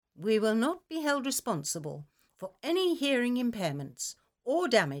We will not be held responsible for any hearing impairments or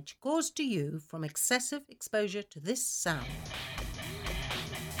damage caused to you from excessive exposure to this sound.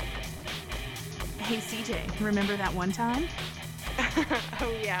 Hey CJ, remember that one time?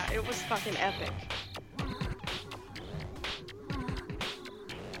 Oh yeah, it was fucking epic.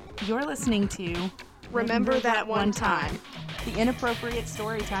 You're listening to Remember That One Time, the Inappropriate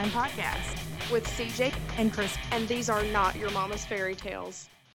Storytime podcast with CJ and Chris. And these are not your mama's fairy tales.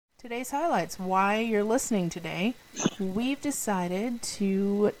 Today's highlights, why you're listening today. We've decided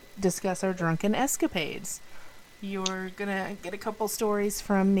to discuss our drunken escapades. You're gonna get a couple stories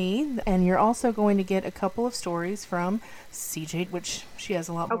from me, and you're also going to get a couple of stories from CJ, which she has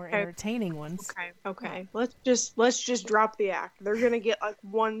a lot more entertaining ones. Okay. Let's just drop the act. They're gonna get like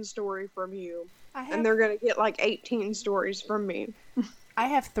one story from you, and they're gonna get like 18 stories from me. I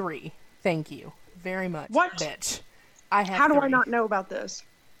have 3. Thank you very much. What? Bitch. I have How 3. do I not know about this?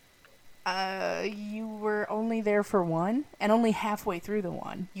 You were only there for one, and only halfway through the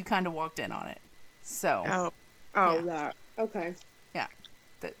one, you kind of walked in on it. So. Oh, yeah. That. Okay. Yeah.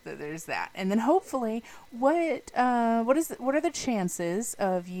 There's that. And then hopefully, what are the chances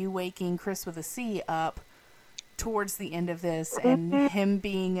of you waking Chris with a C up towards the end of this and him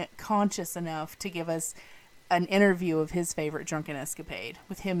being conscious enough to give us an interview of his favorite drunken escapade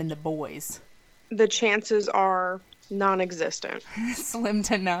with him and the boys? The chances are non-existent. Slim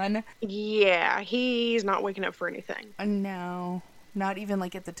to none? Yeah, he's not waking up for anything. No. Not even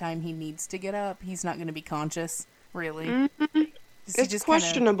like at the time he needs to get up. He's not going to be conscious, really. Mm-hmm. It's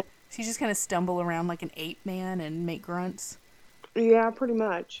questionable. Does he just kind of stumble around like an ape man and make grunts? Yeah, pretty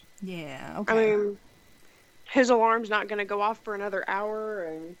much. Yeah, okay. I mean, his alarm's not going to go off for another hour,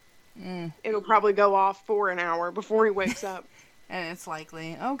 and it'll probably go off for an hour before he wakes up. And it's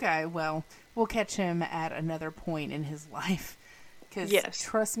likely. Okay, well, we'll catch him at another point in his life. Because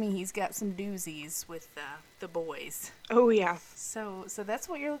trust me, he's got some doozies with the boys. Oh, yeah. So that's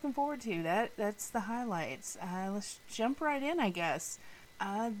what you're looking forward to. That's the highlights. Let's jump right in, I guess.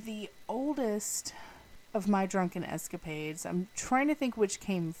 The oldest of my drunken escapades, I'm trying to think which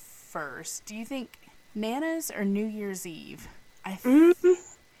came first. Do you think Nana's or New Year's Eve? I'm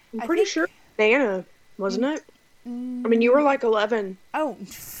pretty sure Nana, wasn't it? I mean, you were like 11. Oh,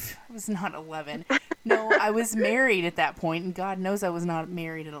 I was not 11. No, I was married at that point, and God knows I was not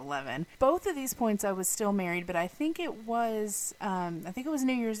married at 11. Both of these points I was still married, but I think it was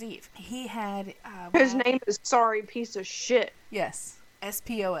New Year's Eve. He had... his name is Sorry Piece of Shit. Yes.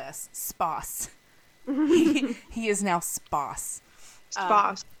 S-P-O-S. Sposs. He is now Sposs.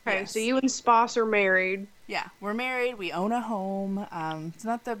 Sposs. Okay, yes. So you and Sposs are married. Yeah, we're married. We own a home. It's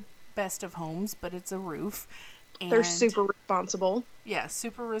not the best of homes, but it's a roof. And they're super responsible. Yeah,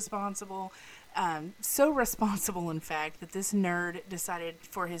 super responsible. So responsible, in fact, that this nerd decided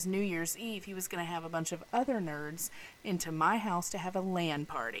for his New Year's Eve he was going to have a bunch of other nerds into my house to have a LAN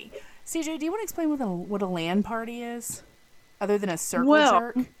party. CJ, do you want to explain what a LAN party is? Other than a circle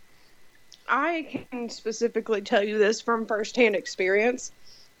jerk? I can specifically tell you this from firsthand experience.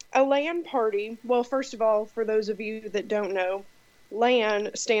 A LAN party, well, first of all, for those of you that don't know,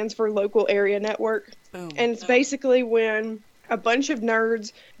 LAN stands for Local Area Network. Boom. And it's basically when a bunch of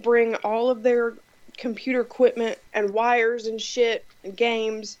nerds bring all of their computer equipment and wires and shit and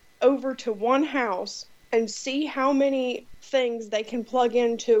games over to one house and see how many things they can plug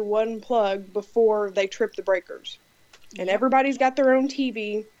into one plug before they trip the breakers. And everybody's got their own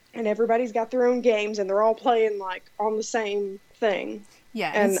TV and everybody's got their own games and they're all playing like on the same thing.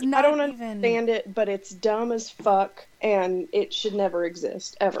 Yeah, and I don't understand it, but it's dumb as fuck and it should never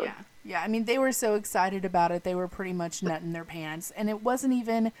exist, ever. Yeah, I mean, they were so excited about it, they were pretty much nutting their pants. And it wasn't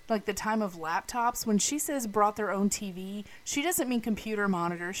even, like, the time of laptops. When she says brought their own TV, she doesn't mean computer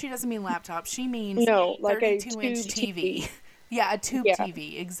monitor. She doesn't mean laptop. She means like 32-inch TV. Yeah, a tube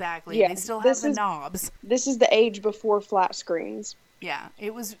TV, exactly. Yeah, they still have the knobs. This is the age before flat screens. Yeah,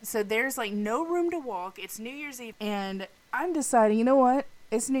 it was, so there's, like, no room to walk. It's New Year's Eve, and I'm deciding, you know what?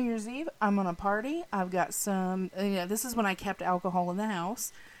 It's New Year's Eve. I'm on a party. I've got some, this is when I kept alcohol in the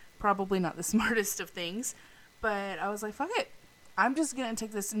house. Probably not the smartest of things, but I was like, fuck it. I'm just going to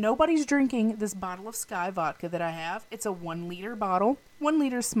take this. Nobody's drinking this bottle of Sky vodka that I have. It's a 1 liter bottle. 1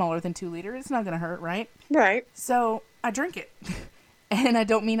 liter is smaller than 2 liter. It's not going to hurt, right? Right. So I drink it. And I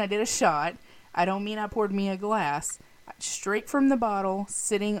don't mean I did a shot. I don't mean I poured me a glass. Straight from the bottle,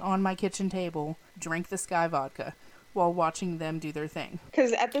 sitting on my kitchen table, drank the Sky vodka while watching them do their thing.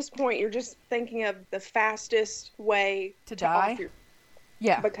 Because at this point, you're just thinking of the fastest way to die.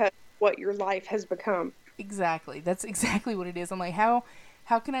 Yeah. Because what your life has become. Exactly. That's exactly what it is. I'm like, how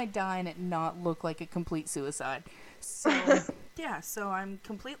can I die and it not look like a complete suicide? So, Yeah, so I'm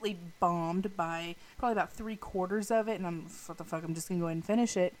completely bombed by probably about 3/4 of it, and I'm, what the fuck, I'm just gonna go ahead and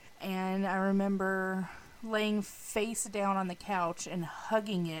finish it. And I remember laying face down on the couch and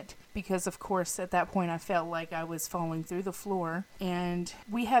hugging it because, of course, at that point I felt like I was falling through the floor. And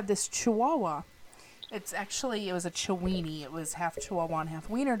we had this Chihuahua. It was a Chiweenie. It was half Chihuahua and half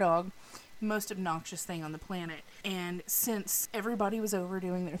wiener dog. Most obnoxious thing on the planet. And since everybody was over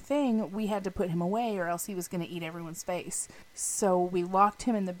doing their thing, we had to put him away or else he was going to eat everyone's face. So we locked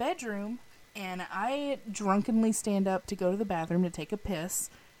him in the bedroom, and I drunkenly stand up to go to the bathroom to take a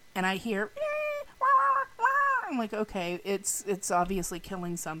piss, and I hear, I'm like, okay, it's obviously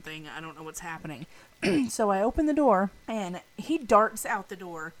killing something. I don't know what's happening. So I open the door, and he darts out the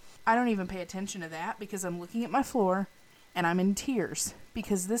door. I don't even pay attention to that because I'm looking at my floor, and I'm in tears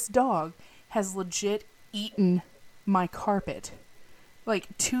because this dog has legit eaten my carpet.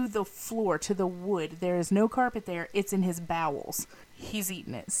 Like, to the floor, to the wood. There is no carpet there. It's in his bowels. He's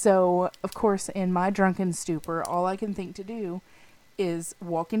eaten it. So, of course, in my drunken stupor, all I can think to do is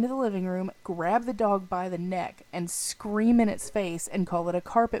walk into the living room, grab the dog by the neck, and scream in its face and call it a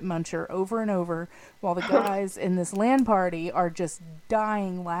carpet muncher over and over while the guys in this LAN party are just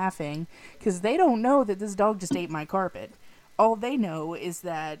dying laughing because they don't know that this dog just ate my carpet. All they know is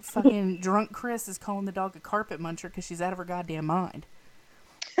that fucking drunk Chris is calling the dog a carpet muncher because she's out of her goddamn mind.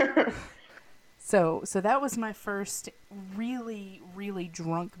 So that was my first really, really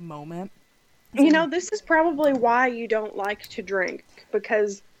drunk moment. You know, this is probably why you don't like to drink,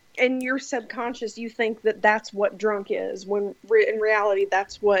 because in your subconscious you think that that's what drunk is, when in reality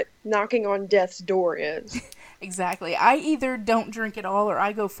that's what knocking on death's door is. Exactly. I either don't drink at all or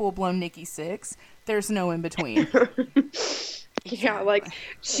I go full-blown Nikki Sixx. There's no in between. Yeah, like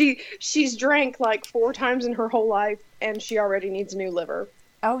she's drank like 4 times in her whole life and she already needs a new liver.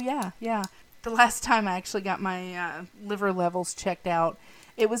 Oh yeah. The last time I actually got my liver levels checked out,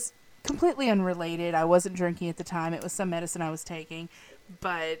 it was completely unrelated. I wasn't drinking at the time. It was some medicine I was taking.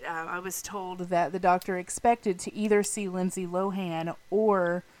 But I was told that the doctor expected to either see Lindsay Lohan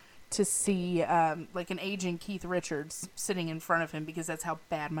or to see like an aging Keith Richards sitting in front of him because that's how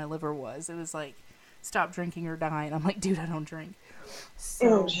bad my liver was. It was like, stop drinking or die. And I'm like, dude, I don't drink.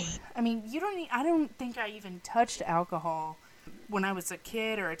 So, I mean, I don't think I even touched alcohol when I was a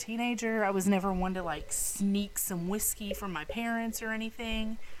kid or a teenager. I was never one to like sneak some whiskey from my parents or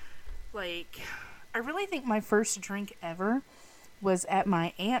anything. Like, I really think my first drink ever was at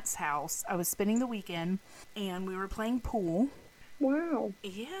my aunt's house. I was spending the weekend and we were playing pool. Wow.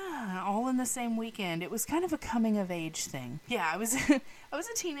 Yeah, all in the same weekend. It was kind of a coming of age thing. Yeah, I was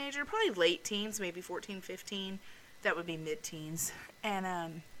a teenager, probably late teens, maybe 14, 15. That would be mid-teens.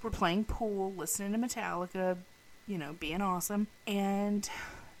 And we're playing pool, listening to Metallica, you know, being awesome. And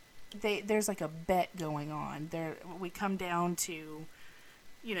there's like a bet going on. We come down to,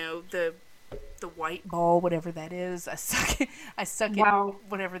 you know, the white ball, whatever that is. I suck Wow. it,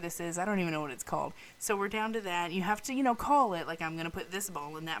 whatever this is. I don't even know what it's called. So we're down to that. You have to, you know, call it like I'm going to put this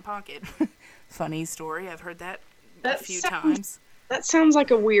ball in that pocket. Funny story. I've heard that a few times. That sounds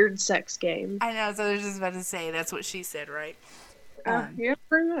like a weird sex game. I know. So I was just about to say, that's what she said, right? Yeah,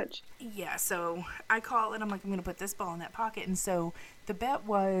 pretty much. Yeah, so I call it. I'm like, I'm going to put this ball in that pocket. And so the bet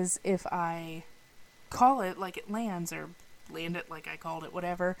was if I call it like it lands or land it like I called it,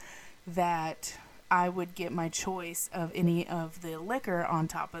 whatever, that I would get my choice of any of the liquor on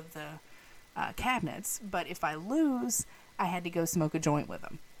top of the cabinets. But if I lose, I had to go smoke a joint with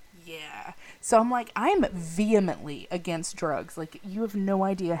them. Yeah. So I'm like, I'm vehemently against drugs. Like, you have no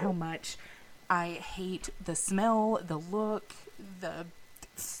idea how much I hate the smell, the look, the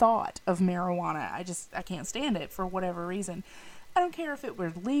thought of marijuana. I can't stand it for whatever reason. I don't care if it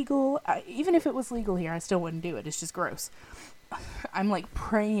were legal. Even if it was legal here, I still wouldn't do it. It's just gross. I'm like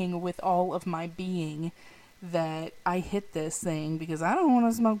praying with all of my being that I hit this thing because I don't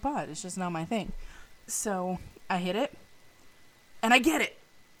want to smoke pot. It's just not my thing. So I hit it and I get it.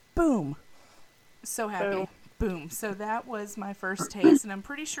 Boom. So happy. Boom. So that was my first taste, and I'm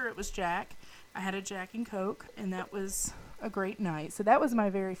pretty sure it was Jack. I had a Jack and Coke, and that was a great night. So that was my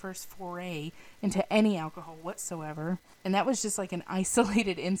very first foray into any alcohol whatsoever. And that was just like an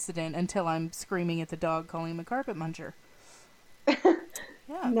isolated incident until I'm screaming at the dog calling him a carpet muncher.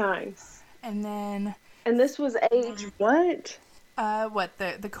 Yeah. Nice. And then... And this was age what? What,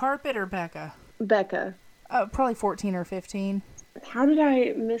 the carpet or Becca? Becca. Probably 14 or 15. How did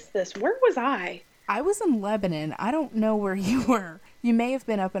I miss this? Where was I? I was in Lebanon. I don't know where you were. You may have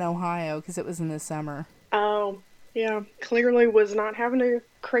been up in Ohio because it was in the summer. Oh, yeah. Clearly was not having a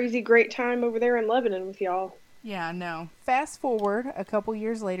crazy great time over there in Lebanon with y'all. Yeah, no. Fast forward a couple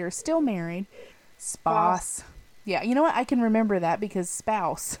years later, still married. Sposs. Yeah, you know what? I can remember that because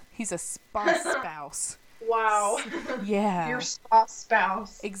spouse. He's a spa spouse. Wow. Yeah. Your spa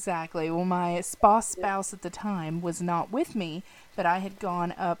spouse. Exactly. Well, my spa spouse at the time was not with me, but I had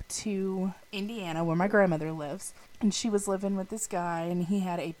gone up to Indiana where my grandmother lives, and she was living with this guy, and he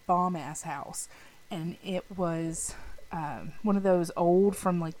had a bomb-ass house, and it was one of those old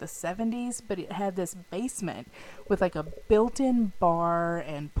from like the 70s, but it had this basement with like a built-in bar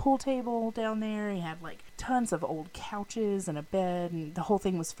and pool table down there. He had like tons of old couches and a bed, and the whole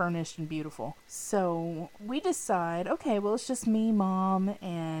thing was furnished and beautiful. So we decide, okay, well, it's just me, Mom,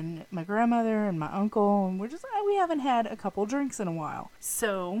 and my grandmother and my uncle, and we haven't had a couple drinks in a while.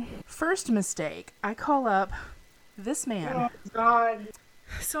 So first mistake, I call up this man. Oh, God.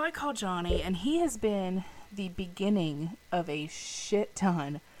 So I call Johnny, and he has been the beginning of a shit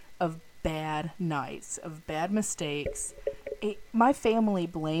ton of bad nights, of bad mistakes. My family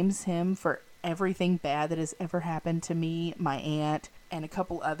blames him for everything bad that has ever happened to me, my aunt, and a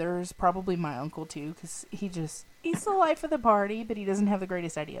couple others, probably my uncle too, because he's the life of the party, but he doesn't have the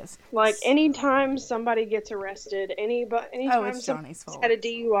greatest ideas. Like, anytime somebody gets arrested, anytime it's Johnny's fault. Had a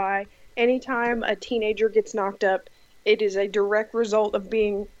DUI, anytime a teenager gets knocked up, it is a direct result of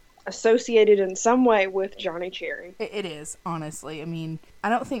being associated in some way with Johnny Cherry. It is, honestly. I mean, I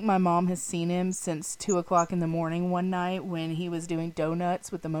don't think my mom has seen him since 2 o'clock in the morning one night when he was doing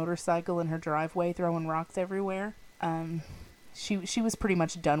donuts with the motorcycle in her driveway, throwing rocks everywhere. She was pretty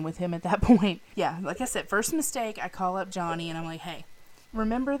much done with him at that point. Yeah, like I said, first mistake, I call up Johnny and I'm like, hey,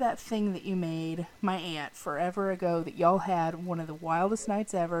 remember that thing that you made my aunt forever ago that y'all had one of the wildest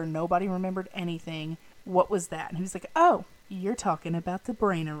nights ever? Nobody remembered anything. What was that? And he was like, oh, you're talking about the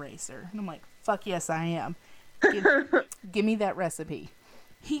brain eraser. And I'm like, fuck yes, I am. Give me that recipe.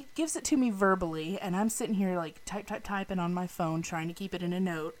 He gives it to me verbally, and I'm sitting here like typing on my phone, trying to keep it in a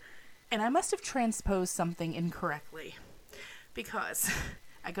note. And I must have transposed something incorrectly. Because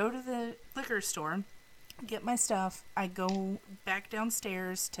I go to the liquor store, get my stuff, I go back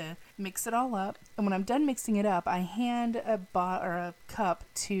downstairs to mix it all up. And when I'm done mixing it up, I hand a cup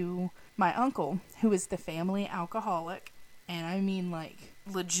to my uncle, who is the family alcoholic. And I mean, like,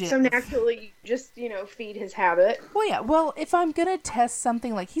 legit. So naturally, you just, feed his habit. Well, yeah. Well, if I'm going to test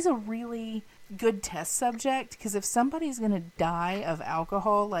something, like, he's a really good test subject. Because if somebody's going to die of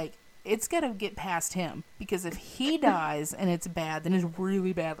alcohol, like, it's got to get past him. Because if he dies and it's bad, then it's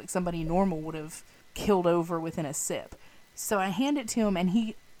really bad. Like, somebody normal would have killed over within a sip. So I hand it to him, and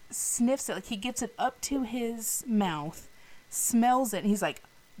he sniffs it. Like, he gets it up to his mouth, smells it, and he's like,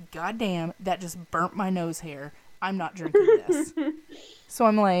 God damn, that just burnt my nose hair. I'm not drinking this. So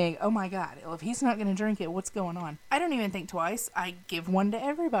I'm like, oh my God, well, if he's not going to drink it, what's going on? I don't even think twice. I give one to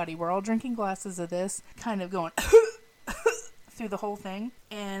everybody. We're all drinking glasses of this, kind of going through the whole thing.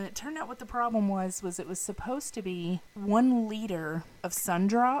 And it turned out what the problem was it was supposed to be 1 liter of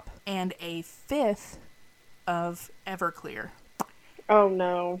Sundrop and a 1/5 of Everclear. Oh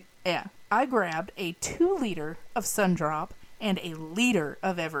no. Yeah. I grabbed a 2 liter of Sundrop and a liter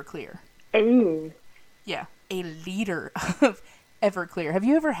of Everclear. Ooh. Yeah. A liter of Everclear. Have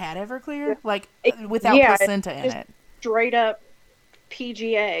you ever had Everclear? Like, without placenta in it? Straight up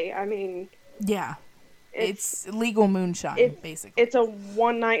PGA. I mean... Yeah. It's legal moonshine, basically. It's a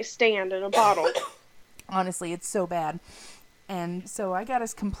one-night stand in a bottle. Honestly, it's so bad. And so I got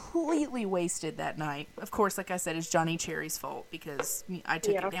us completely wasted that night. Of course, like I said, it's Johnny Cherry's fault because I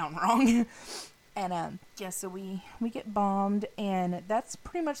took it down wrong. And, so we get bombed, and that's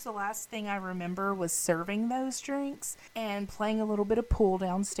pretty much the last thing I remember was serving those drinks and playing a little bit of pool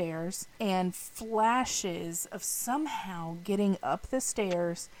downstairs and flashes of somehow getting up the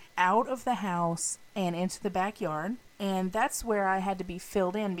stairs, out of the house, and into the backyard. And that's where I had to be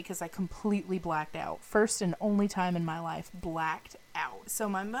filled in because I completely blacked out. First and only time in my life, blacked out. So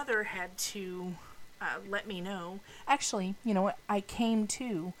my mother had to let me know. Actually, you know what? I came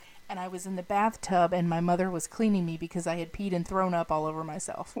to... And I was in the bathtub, and my mother was cleaning me because I had peed and thrown up all over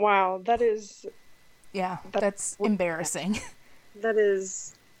myself. Wow, that is... Yeah, that's embarrassing. That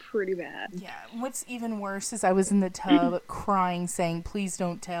is pretty bad. Yeah, what's even worse is I was in the tub crying, saying, please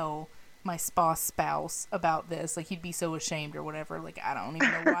don't tell my spa spouse about this. Like, he'd be so ashamed or whatever. Like, I don't even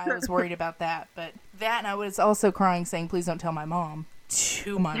know why I was worried about that. But that, and I was also crying, saying, please don't tell my mom.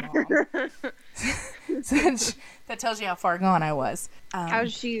 To my mom. So that tells you how far gone I was.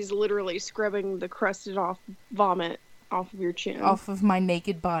 As she's literally scrubbing the crusted off vomit off of your chin. Off of my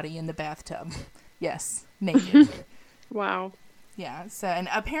naked body in the bathtub. Yes, naked. Wow. Yeah, so, and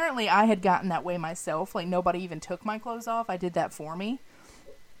apparently I had gotten that way myself. Like, nobody even took my clothes off. I did that for me.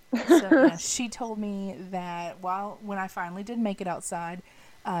 So, yeah, she told me that when I finally did make it outside,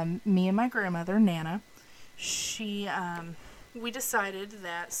 me and my grandmother, Nana, we decided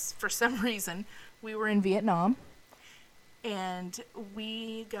that for some reason we were in Vietnam, and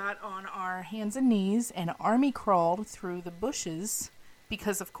we got on our hands and knees and army crawled through the bushes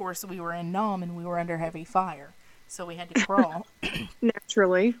because, of course, we were in Nam and we were under heavy fire. So we had to crawl.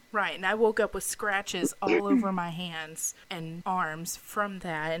 Naturally. Right, and I woke up with scratches all over my hands and arms from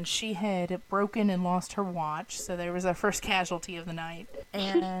that, and she had broken and lost her watch, so there was our first casualty of the night.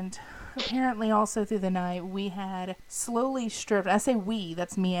 And apparently also through the night, we had slowly stripped, I say we,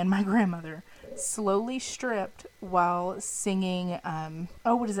 that's me and my grandmother, slowly stripped while singing,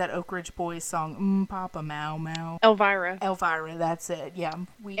 what is that Oak Ridge Boys song? Papa Mau Mau. Elvira, that's it, yeah.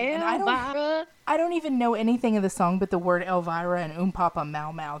 Elvira. I don't even know anything of the song but the word Elvira and Papa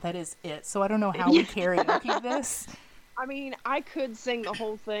Mau Mau. That is it. So I don't know how we karaoke this. I mean, I could sing the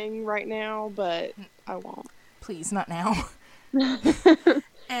whole thing right now, but I won't. Please, not now.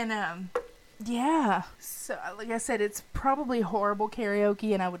 And, yeah. So, like I said, it's probably horrible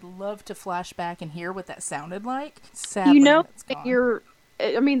karaoke, and I would love to flash back and hear what that sounded like. Sadly, that's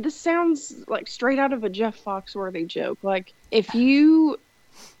gone. This sounds like straight out of a Jeff Foxworthy joke. Like, if you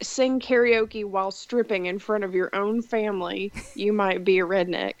sing karaoke while stripping in front of your own family, you might be a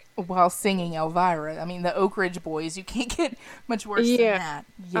redneck. While singing Elvira. I mean, the Oak Ridge Boys, you can't get much worse than that.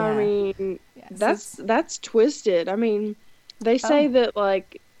 Yeah. I mean, that's twisted. I mean, they say that,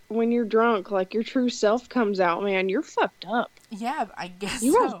 like, when you're drunk, like, your true self comes out, man. You're fucked up. Yeah, I guess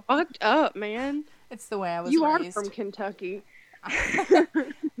you are fucked up, man. It's the way I was raised. You are raised. from Kentucky.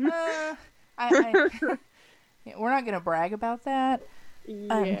 We're not going to brag about that.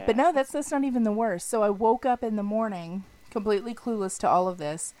 Yeah. But no, that's not even the worst. So I woke up in the morning completely clueless to all of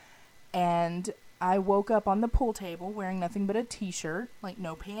this, and I woke up on the pool table wearing nothing but a t-shirt, like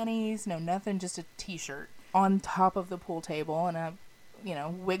no panties, no nothing, just a t-shirt on top of the pool table, and I,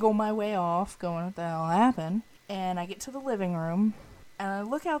 wiggle my way off, going, what the hell happened? And I get to the living room, and I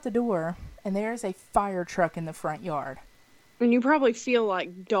look out the door, and there's a fire truck in the front yard. And you probably feel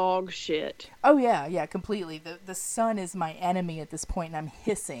like dog shit. Oh, yeah, completely. The sun is my enemy at this point, and I'm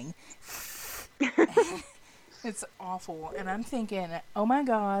hissing. It's awful. And I'm thinking, oh my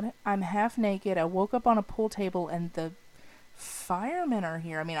God, I'm half naked. I woke up on a pool table, and the firemen are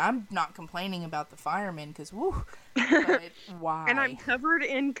here. I mean, I'm not complaining about the firemen, because, woo, but why? And I'm covered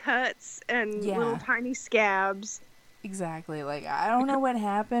in cuts and little tiny scabs. Exactly. Like, I don't know what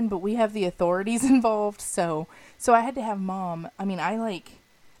happened, but we have the authorities involved, so I had to have Mom. I mean, I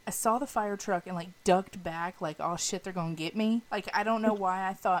saw the fire truck and, ducked back, like, oh, shit, they're gonna get me. Like, I don't know why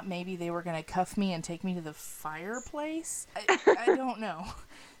I thought maybe they were gonna cuff me and take me to the fireplace. I don't know.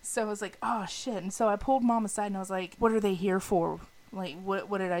 So I was like, oh, shit. And so I pulled Mom aside, and I was like, what are they here for? Like,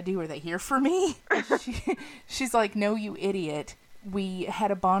 what did I do? Are they here for me? She's like, no, you idiot. We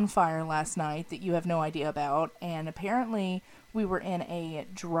had a bonfire last night that you have no idea about, and apparently we were in a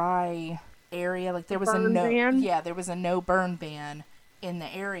dry area. Like, there was there was a no burn ban in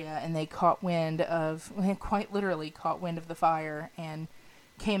the area, and they quite literally caught wind of the fire and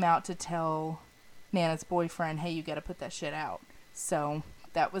came out to tell Nana's boyfriend, hey, you gotta put that shit out. So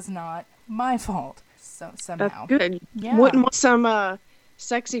that was not my fault. So somehow. That's good. Yeah. Wouldn't want some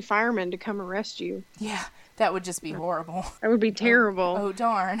sexy fireman to come arrest you. Yeah. That would just be horrible. That would be terrible. Oh,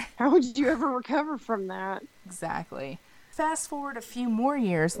 darn. How would you ever recover from that? Exactly. Fast forward a few more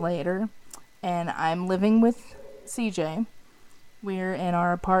years later, and I'm living with CJ. We're in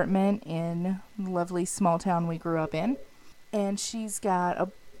our apartment in the lovely small town we grew up in. And she's got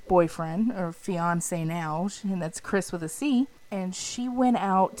a boyfriend, or fiance now, and that's Chris with a C. And she went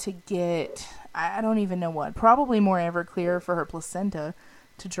out to get, I don't even know what, probably more Everclear for her placenta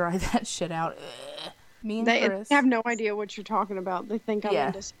to dry that shit out. Ugh. Me and Chris. They have no idea what you're talking about. They think I'm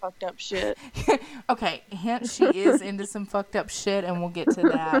into some fucked up shit. Okay, hint, she is into some fucked up shit, and we'll get to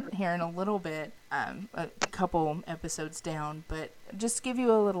that here in a little bit, a couple episodes down. But just to give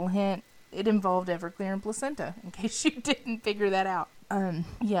you a little hint, it involved Everclear and placenta, in case you didn't figure that out.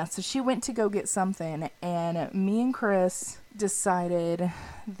 So she went to go get something, and me and Chris decided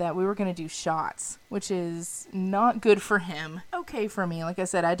that we were going to do shots, which is not good for him. Okay for me. Like I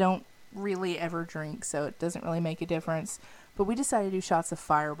said, I don't really ever drink, so it doesn't really make a difference. But we decided to do shots of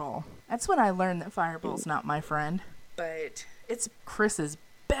Fireball. That's when I learned that Fireball's not my friend, but it's Chris's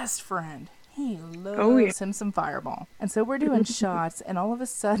best friend. He loves him some Fireball. And so we're doing shots, and all of a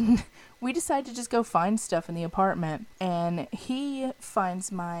sudden we decide to just go find stuff in the apartment, and he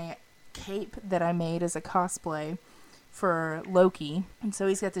finds my cape that I made as a cosplay for Loki. And so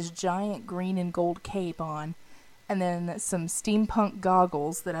he's got this giant green and gold cape on. and then some steampunk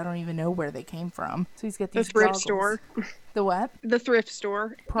goggles that I don't even know where they came from. So he's got these The thrift goggles. store. The what? The thrift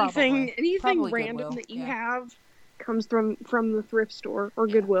store. Probably. Anything Probably random Goodwill, that you yeah. have comes from the thrift store or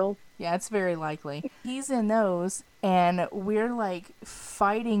Goodwill. Yeah, it's very likely. He's in those, and we're like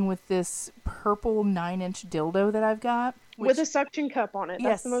fighting with this purple 9-inch dildo that I've got. With a suction cup on it. Yes.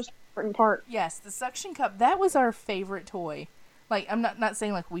 That's the most important part. Yes, the suction cup. That was our favorite toy. Like, I'm not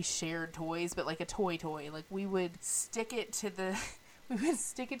saying like we shared toys, but like a toy. Like we would stick it to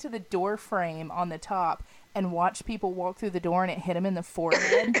the door frame on the top and watch people walk through the door and it hit them in the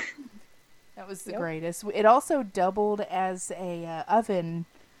forehead. That was the greatest. It also doubled as a oven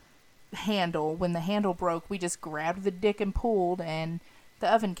handle. When the handle broke, we just grabbed the dick and pulled, and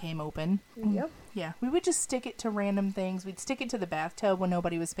the oven came open. Yep. Yeah, we would just stick it to random things. We'd stick it to the bathtub when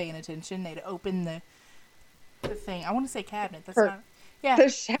nobody was paying attention. They'd open the thing. I want to say cabinet. That's not. Yeah. The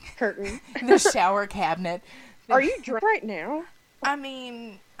shower curtain. The shower cabinet. Are you drunk right now? I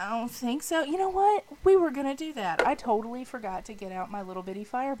mean, I don't think so. You know what? We were going to do that. I totally forgot to get out my little bitty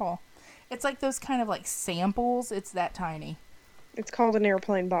fireball. It's like those kind of like samples. It's that tiny. It's called an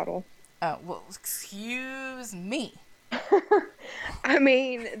airplane bottle. Oh, well, excuse me. I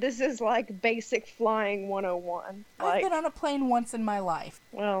mean, this is like basic flying 101. I've been on a plane once in my life.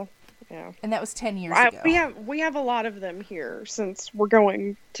 Well, yeah. And that was 10 years ago. We have a lot of them here since we're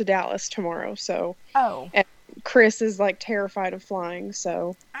going to Dallas tomorrow, so. Oh. And Chris is like terrified of flying,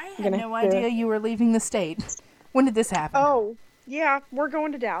 so. I had no idea you were leaving the state. When did this happen? Oh, yeah, we're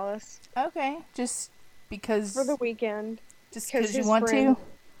going to Dallas. Okay, just because. For the weekend. Just because you want to?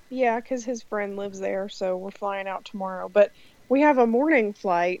 Yeah, because his friend lives there, so we're flying out tomorrow. But we have a morning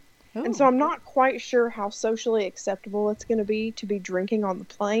flight, and so I'm not quite sure how socially acceptable it's going to be drinking on the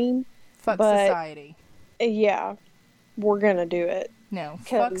plane. Fuck society. Yeah, we're going to do it. No,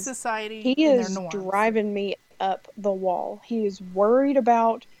 fuck society. He is driving me up the wall. He's worried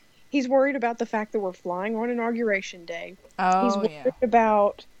about the fact that we're flying on Inauguration Day. Oh, he's worried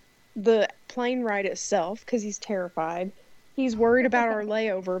about the plane ride itself because he's terrified. He's worried about our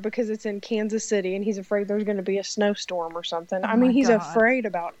layover because it's in Kansas City and he's afraid there's going to be a snowstorm or something. I mean, he's afraid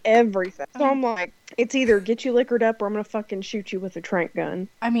about everything. So I'm like, it's either get you liquored up or I'm going to fucking shoot you with a trank gun.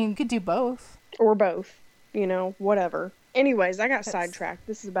 I mean, you could do both. Or both. You know, whatever. Anyways, I got sidetracked.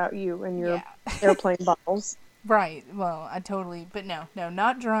 This is about you and your airplane bottles. Right. Well, but no,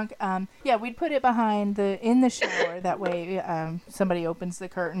 not drunk. Yeah, we'd put it in the shower. That way, somebody opens the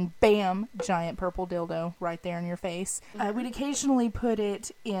curtain, bam, giant purple dildo right there in your face. We'd occasionally put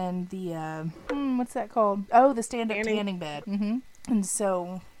it in the, what's that called? Oh, the stand-up tanning bed. Mm-hmm. And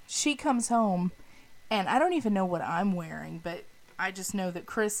so she comes home, and I don't even know what I'm wearing, but I just know that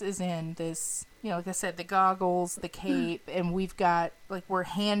Chris is in this, like I said, the goggles, the cape, and we've got, we're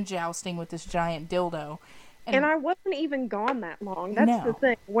hand jousting with this giant dildo. And I wasn't even gone that long. That's the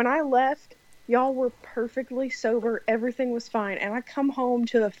thing. When I left, y'all were perfectly sober. Everything was fine. And I come home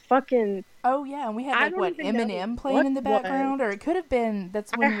to the fucking... Oh, yeah. And we had, Eminem playing in the background? Or it could have been...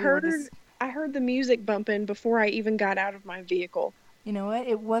 That's when I heard the music bumping before I even got out of my vehicle. You know what?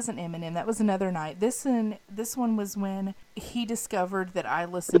 It wasn't Eminem. That was another night. This one was when he discovered that I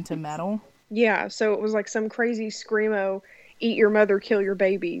listened to metal. Yeah, so it was like some crazy screamo, eat your mother, kill your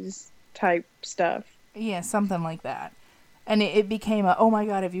babies type stuff. Yeah, something like that. And it became a, oh my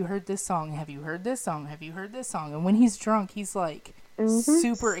God, have you heard this song? Have you heard this song? Have you heard this song? And when he's drunk, he's like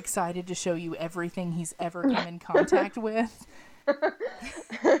super excited to show you everything he's ever come in contact with.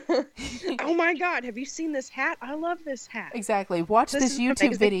 Oh my God, have you seen this hat? I love this hat. Exactly. Watch this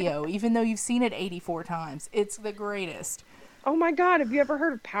YouTube video, even though you've seen it 84 times. It's the greatest. Oh my God, have you ever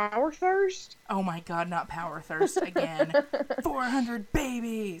heard of Power Thirst? Oh my God, not Power Thirst again. 400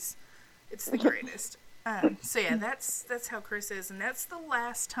 babies. It's the greatest. So yeah, that's how Chris is, and that's the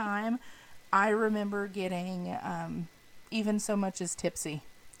last time I remember getting even so much as tipsy.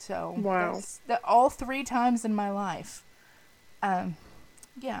 So wow, all 3 times in my life.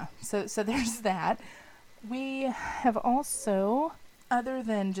 Yeah. So there's that. We have also, other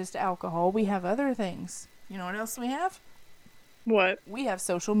than just alcohol, we have other things. You know what else we have? What? We have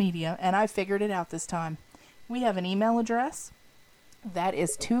social media, and I figured it out this time. We have an email address. That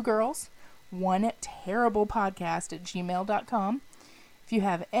is 2girls1terriblepodcast@gmail.com. If you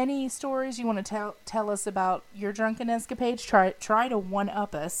have any stories you want to tell us about your drunken escapades, try to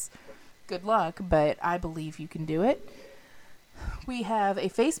one-up us. Good luck, but I believe you can do it. We have a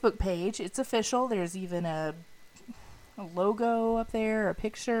Facebook page. It's official. There's even a logo up there, a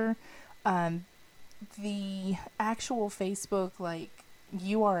picture. The actual Facebook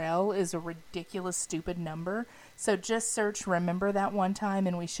URL is a ridiculous, stupid number. So just search "Remember That One Time"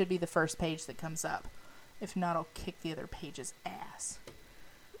 and we should be the first page that comes up. If not, I'll kick the other page's ass.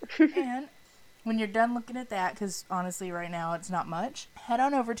 And when you're done looking at that, because honestly right now it's not much, head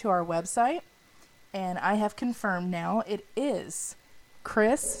on over to our website. And I have confirmed now it is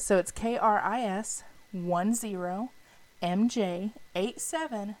Chris, so it's KRIS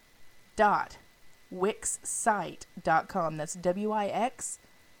 10MJ87.wixsite.com. That's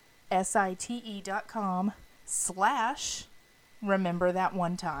WIXSITE.com / remember that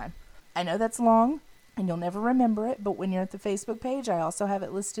one time. I know that's long and you'll never remember it, but when you're at the Facebook page, I also have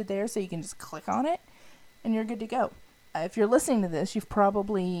it listed there so you can just click on it and you're good to go. If you're listening to this, you've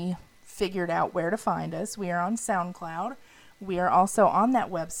probably figured out where to find us. We are on SoundCloud. We are also on that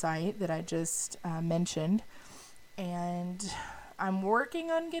website that I just mentioned. And I'm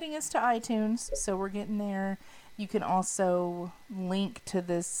working on getting us to iTunes, so we're getting there. You can also link to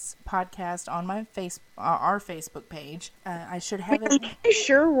this podcast on my our Facebook page. I should have it. I'm pretty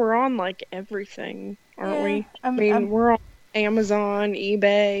sure we're on like everything, aren't we? We're on Amazon,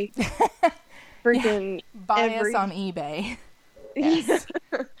 eBay, freaking buy us on eBay. Yes.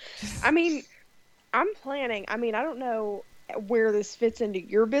 I mean, I'm planning. I mean, I don't know where this fits into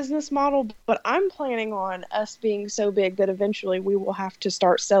your business model, but I'm planning on us being so big that eventually we will have to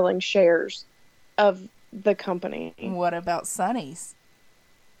start selling shares of the company. What about Sonny's?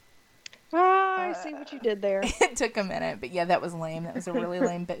 I see what you did there. It took a minute, but yeah, that was lame. That was a really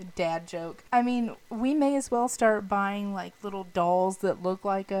lame dad joke. I mean, we may as well start buying like little dolls that look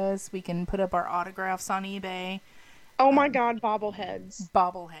like us. We can put up our autographs on eBay. Oh my God, bobbleheads.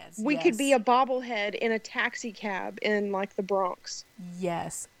 Bobbleheads. We could be a bobblehead in a taxi cab in like the Bronx.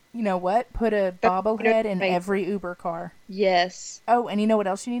 Yes. You know what? Put a bobblehead in every Uber car. Yes. Oh, and you know what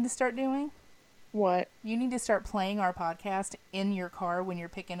else you need to start doing? What? You need to start playing our podcast in your car when you're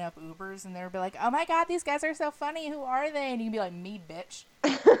picking up Ubers, and they'll be like, oh my God, these guys are so funny. Who are they? And you can be like, me, bitch.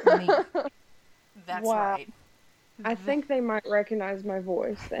 Me. That's wow. right. I think they might recognize my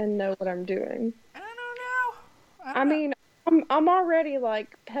voice and know what I'm doing. I don't know. I mean, I'm already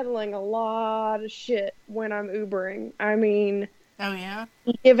like peddling a lot of shit when I'm Ubering. I mean, oh yeah,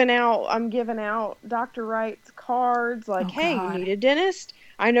 I'm giving out Dr. Wright's cards. Like, hey, God. You need a dentist?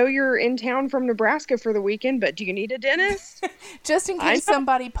 I know you're in town from Nebraska for the weekend, but do you need a dentist? Just in case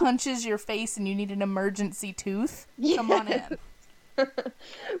somebody punches your face and you need an emergency tooth, come on in.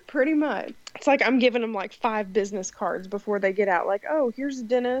 Pretty much. It's like I'm giving them like 5 business cards before they get out. Like, oh, here's a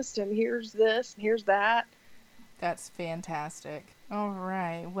dentist, and here's this, and here's that. That's fantastic. All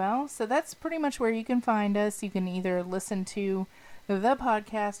right. Well, so that's pretty much where you can find us. You can either listen to the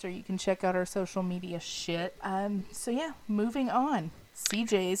podcast or you can check out our social media shit. So yeah, moving on.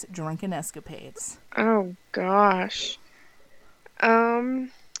 CJ's Drunken Escapades. Oh gosh.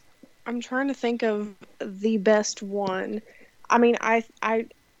 I'm trying to think of the best one. I mean, I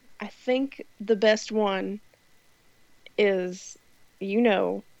think the best one is,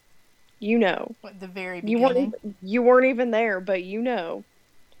 What, the very beginning? You weren't even there, but the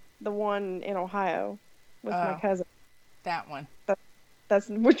one in Ohio with my cousin. That one. That's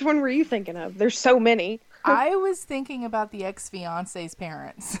which one were you thinking of? There's so many. I was thinking about the ex-fiance's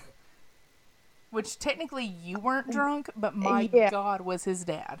parents. Which technically you weren't drunk, but my God was his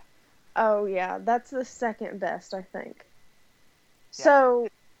dad. Oh yeah, that's the second best, I think. Yeah. So,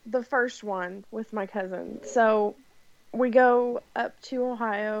 the first one with my cousin. So, we go up to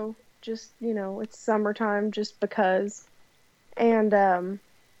Ohio, just, it's summertime just because. And,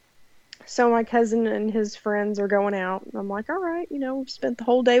 so my cousin and his friends are going out. And I'm like, all right, we've spent the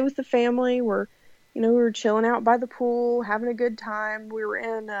whole day with the family. We were chilling out by the pool, having a good time. We were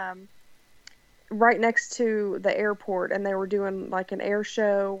in, right next to the airport, and they were doing like an air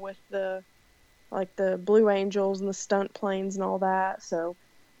show with the Blue Angels and the stunt planes and all that. So,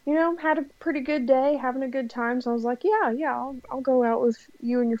 had a pretty good day, having a good time. So I was like, yeah, I'll go out with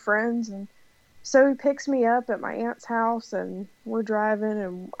you and your friends. And so he picks me up at my aunt's house, and we're driving,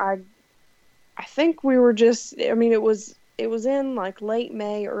 and I think we were just, it was in like late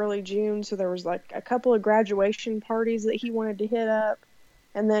May, early June. So there was like a couple of graduation parties that he wanted to hit up.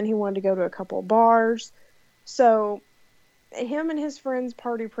 And then he wanted to go to a couple of bars. So him and his friends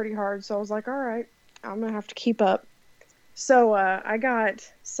party pretty hard. So I was like, all right, I'm going to have to keep up. So I got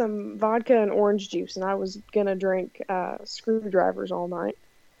some vodka and orange juice, and I was going to drink screwdrivers all night.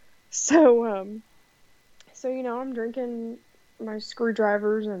 So, I'm drinking my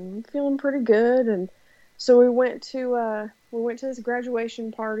screwdrivers and feeling pretty good. And so we went to this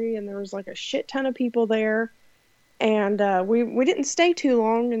graduation party, and there was like a shit ton of people there. And we didn't stay too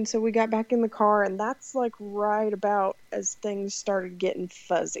long, and so we got back in the car, and that's like right about as things started getting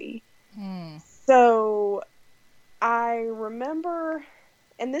fuzzy. So I remember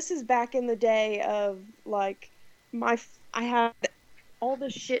And this is back in the day of, like, I had all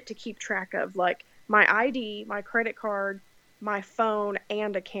this shit to keep track of, like my ID, my credit card, my phone,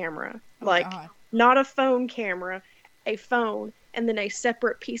 and a camera. Oh, like, God. not a phone camera, a phone, and then a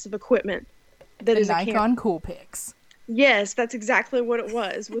separate piece of equipment that The is a camera. Nikon Coolpix. Yes, that's exactly what it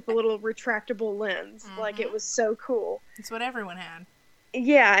was, with a little retractable lens. Like, it was so cool. It's what everyone had.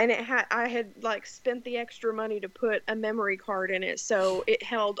 Yeah, and I had, like, spent the extra money to put a memory card in it, so it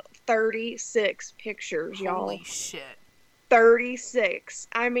held 36 pictures, y'all. Holy shit. 36.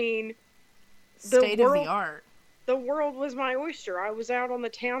 I mean, State of the art. The world was my oyster. I was out on the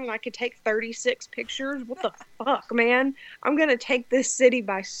town and I could take 36 pictures. What the fuck, man? I'm gonna take this city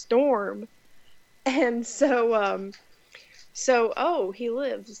by storm. And so, he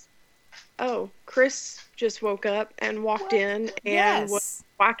lives. Oh, Chris just woke up and walked in and was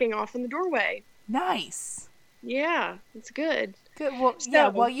walking off in the doorway. Nice. Yeah, it's good. Good. Well, yeah,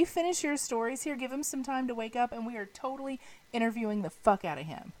 while you finish your stories here, give him some time to wake up, and we are totally interviewing the fuck out of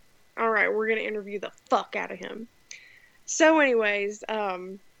him. All right, we're going to interview the fuck out of him. So anyways,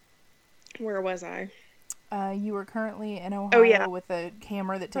 where was I? You were currently in Ohio with a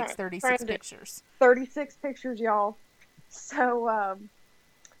camera that takes 36 pictures. 36 pictures, y'all. So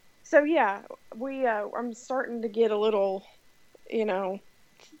yeah, I'm starting to get a little,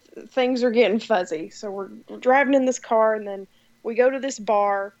 things are getting fuzzy. So we're driving in this car, and then we go to this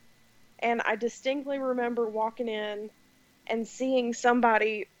bar, and I distinctly remember walking in and seeing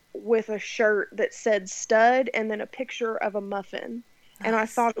somebody with a shirt that said stud and then a picture of a muffin. Nice. And I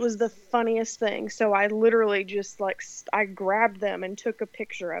thought it was the funniest thing. So I literally just, I grabbed them and took a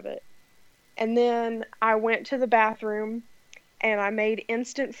picture of it. And then I went to the bathroom and I made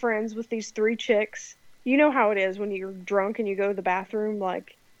instant friends with these 3 chicks. You know how it is when you're drunk and you go to the bathroom,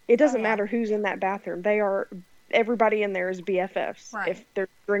 like, it doesn't matter who's in that bathroom. Everybody in there is BFFs if there's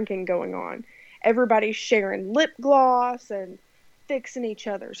drinking going on. Everybody's sharing lip gloss and fixing each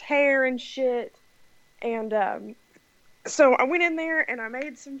other's hair and shit. And so I went in there and I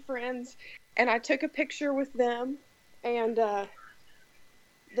made some friends and I took a picture with them. And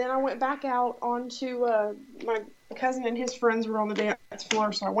then I went back out onto my cousin and his friends were on the dance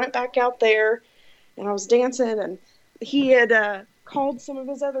floor. So I went back out there and I was dancing, and he had called some of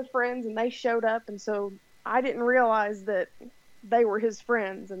his other friends and they showed up. And so I didn't realize that they were his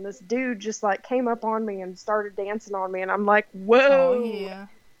friends, and this dude just came up on me and started dancing on me, and I'm like, whoa,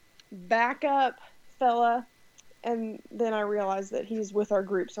 back up, fella. And then I realized that he's with our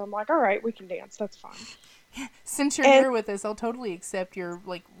group, so I'm like, all right, we can dance, that's fine. Since you're here with us, I'll totally accept your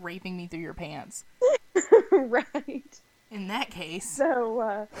raping me through your pants. Right. In that case.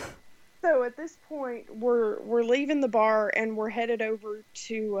 So at this point we're leaving the bar and we're headed over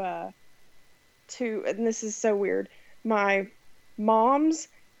to and this is so weird, my mom's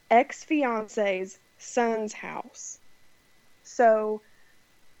ex-fiance's son's house. So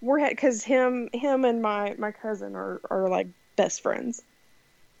we're because him and my cousin are best friends.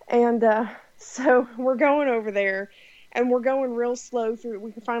 And so we're going over there and we're going real slow through.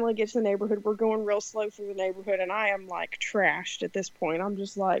 We can finally get to the neighborhood. We're going real slow through the neighborhood, and I am trashed at this point. I'm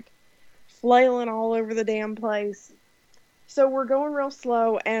just flailing all over the damn place. So we're going real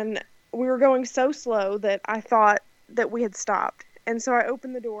slow, and we were going so slow that I thought that we had stopped. And so I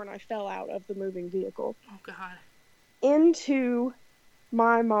opened the door and I fell out of the moving vehicle. Oh, God. Into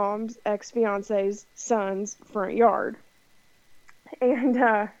my mom's ex-fiance's son's front yard. And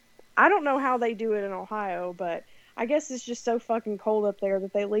I don't know how they do it in Ohio, but I guess it's just so fucking cold up there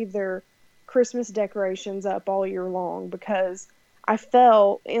that they leave their Christmas decorations up all year long, because I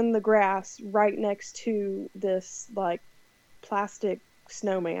fell in the grass right next to this plastic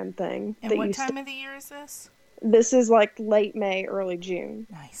snowman thing. And what time of the year is this? This is late May, early June.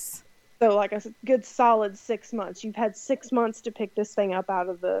 Nice. So a good solid 6 months. You've had 6 months to pick this thing up out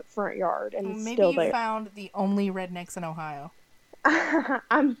of the front yard, and it's still there. Maybe you found the only rednecks in Ohio.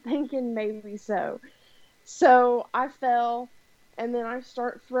 I'm thinking maybe so. So I fell, and then I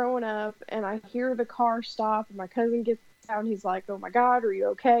start throwing up, and I hear the car stop, and my cousin gets out, and he's like, oh my God, are you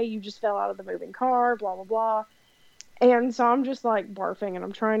okay? You just fell out of the moving car, blah, blah, blah. And so I'm just barfing, and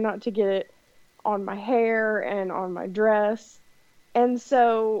I'm trying not to get it on my hair and on my dress. And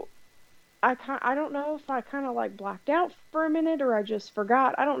so I don't know if I kind of blacked out for a minute or I just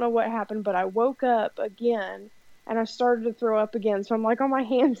forgot. I don't know what happened, but I woke up again and I started to throw up again. So I'm on my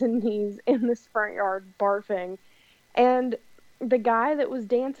hands and knees in this front yard barfing. And the guy that was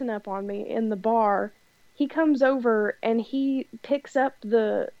dancing up on me in the bar, he comes over and he picks up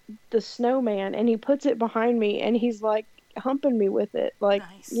the snowman and he puts it behind me and he's humping me with it,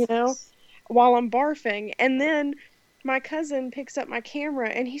 nice. While I'm barfing. And then my cousin picks up my camera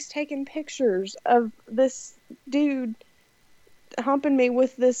and he's taking pictures of this dude humping me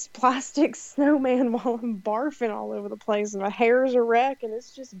with this plastic snowman while I'm barfing all over the place and my hair's a wreck and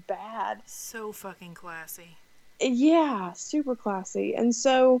it's just bad. So fucking classy. Yeah, super classy. And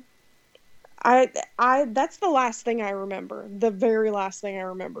so I that's the last thing I remember. The very last thing I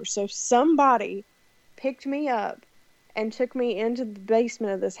remember. So somebody picked me up and took me into the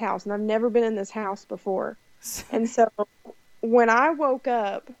basement of this house, and I've never been in this house before. And so when I woke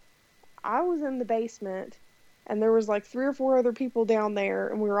up, I was in the basement and there was like 3 or 4 other people down there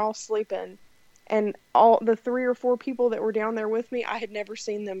and we were all sleeping. And all the 3 or 4 people that were down there with me, I had never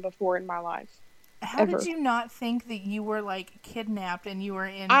seen them before in my life. How did you not think that you were like kidnapped and you were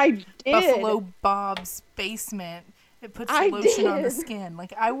in I did. Buffalo Bob's basement? It puts lotion on the skin.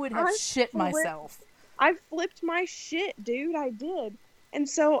 Like, I would have shit myself. I flipped my shit, dude. I did. And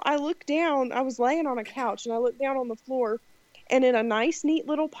so I looked down. I was laying on a couch and I looked down on the floor. And in a nice, neat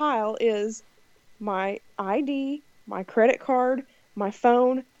little pile is my ID, my credit card, my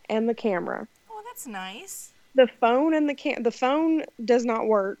phone, and the camera. Oh, that's nice. The phone and the phone does not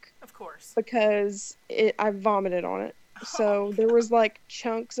work. Of course. Because I vomited on it. So there was like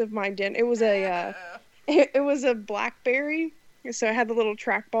chunks of my dinner. It was it was a BlackBerry. So I had the little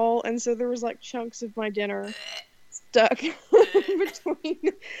trackball, and so there was like chunks of my dinner stuck between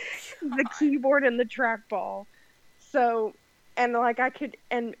the keyboard and the trackball. So, and like I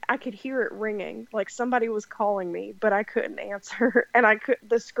could hear it ringing, like somebody was calling me, but I couldn't answer, and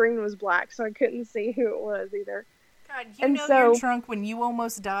the screen was black, so I couldn't see who it was either. God, you know you're drunk when you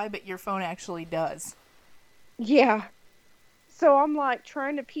almost die, but your phone actually does. Yeah. So I'm like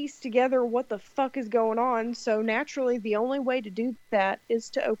trying to piece together what the fuck is going on. So naturally, the only way to do that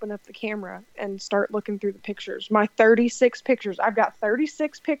is to open up the camera and start looking through the pictures. My 36 pictures. I've got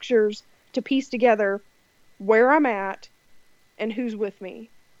 36 pictures to piece together where I'm at and who's with me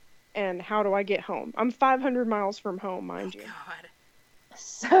and how do I get home. I'm 500 miles from home, mind you. God.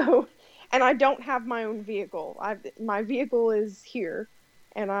 So, and I don't have my own vehicle. My vehicle is here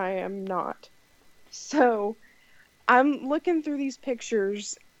and I am not. So I'm looking through these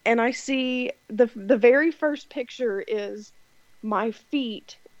pictures and I see the very first picture is my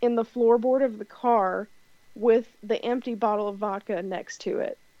feet in the floorboard of the car with the empty bottle of vodka next to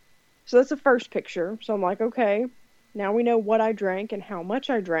it. So that's the first picture. So I'm like, okay, now we know what I drank and how much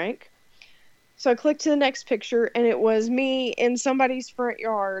I drank. So I clicked to the next picture and it was me in somebody's front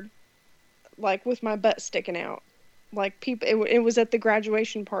yard, like with my butt sticking out. Like people, it was at the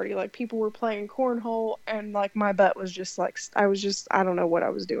graduation party. Like people were playing cornhole, and like my butt was just like I don't know what I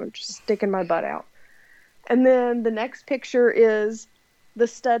was doing, just sticking my butt out. And then the next picture is the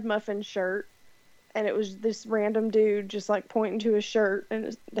Stud Muffin shirt, and it was this random dude just like pointing to his shirt, and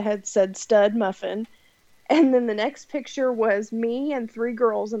it had said Stud Muffin. And then the next picture was me and 3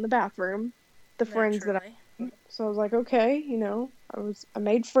 girls in the bathroom, the friends that So I was like, okay, you know, I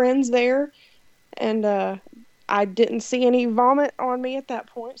made friends there, and I didn't see any vomit on me at that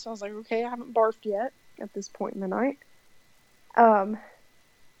point, so I was like, okay, I haven't barfed yet at this point in the night. And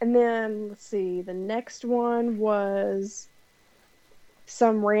then, let's see, the next one was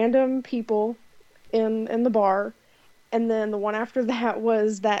some random people in the bar, and then the one after that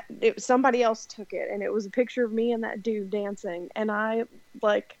was somebody else took it, and it was a picture of me and that dude dancing, and I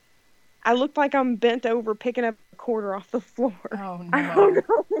looked like I'm bent over picking up a quarter off the floor. Oh, no. I don't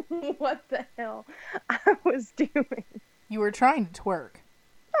know what the hell I was doing. You were trying to twerk.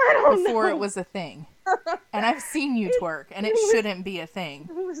 I don't know. Before it was a thing. And I've seen you twerk, and it shouldn't be a thing.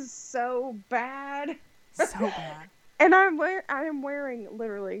 It was so bad. So bad. And I am wearing,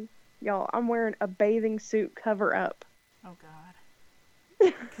 literally, y'all, I'm wearing a bathing suit cover up. Oh,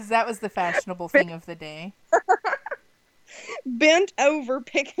 God. Because that was the fashionable thing of the day. Bent over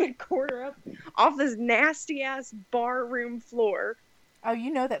picking a quarter up off this nasty ass bar room floor. Oh,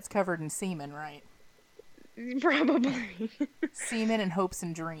 you know that's covered in semen, right? Probably. Semen and hopes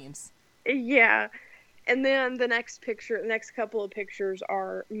and dreams. Yeah. And then the next couple of pictures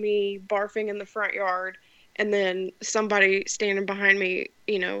are me barfing in the front yard, and then somebody standing behind me,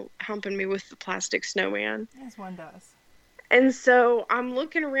 you know, humping me with the plastic snowman. As one does. And so I'm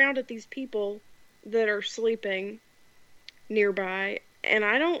looking around at these people that are sleeping nearby, and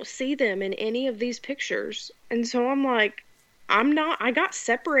I don't see them in any of these pictures. And so I'm like, I got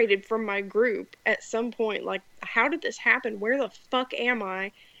separated from my group at some point. Like, how did this happen? Where the fuck am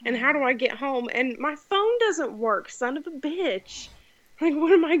I? And how do I get home? And my phone doesn't work, son of a bitch. Like,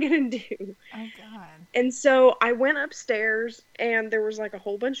 what am I gonna do? Oh, God. And so I went upstairs, and there was like a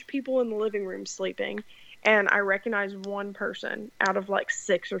whole bunch of people in the living room sleeping. And I recognized one person out of like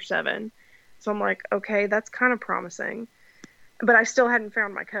 6 or 7. So I'm like, okay, that's kind of promising. But I still hadn't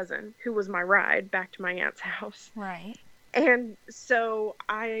found my cousin, who was my ride back to my aunt's house. Right. And so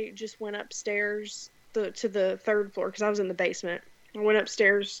I just went upstairs to the third floor, because I was in the basement. I went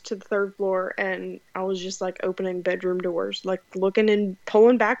upstairs to the third floor, and I was just like opening bedroom doors, like looking in,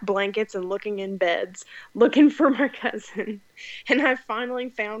 pulling back blankets and looking in beds, looking for my cousin. And I finally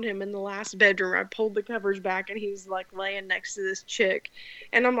found him in the last bedroom. I pulled the covers back, and he was like laying next to this chick.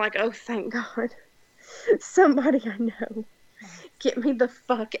 And I'm like, oh, thank God. Somebody I know. Get me the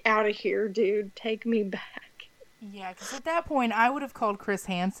fuck out of here, dude. Take me back. Yeah, because at that point, I would have called Chris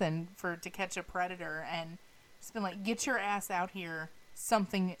Hansen To Catch a Predator and just been like, get your ass out here.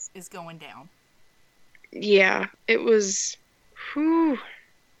 Something is going down. Yeah, it was, whew.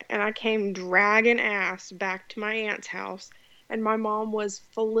 And I came dragging ass back to my aunt's house, and my mom was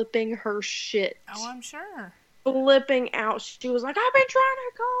flipping her shit. Oh, I'm sure. Flipping out. She was like, I've been trying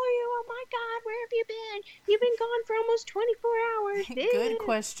to call you. Oh my God, where have you been? You've been gone for almost 24 hours. Good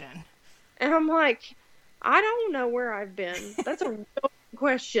question. And I'm like, I don't know where I've been. That's a real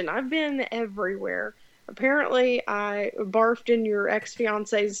question. I've been everywhere. Apparently, I barfed in your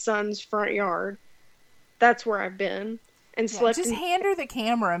ex-fiance's son's front yard. That's where I've been. And slept just hand her the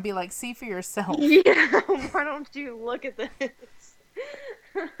camera and be like, see for yourself. Yeah, why don't you look at this?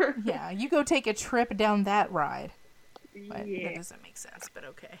 Yeah, you go take a trip down that ride. But Yeah. that doesn't make sense, but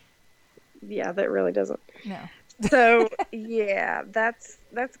okay. Yeah, that really doesn't. No. So, yeah, that's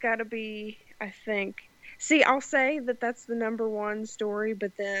got to be, I think. See, I'll say that that's the number one story,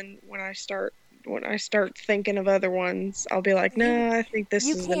 but then when I start thinking of other ones, I'll be like, no, I think this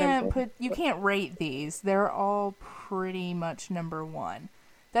is the number one. You can't rate these. They're all pretty much number one.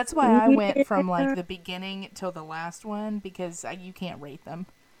 That's why I went from like the beginning till the last one, because you can't rate them.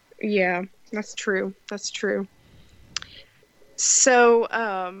 Yeah, that's true. That's true. So,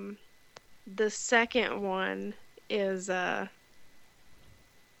 the second one is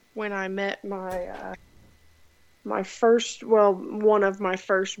when I met my first, one of my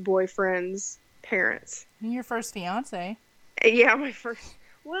first boyfriend's parents. Your first fiance. Yeah, my first.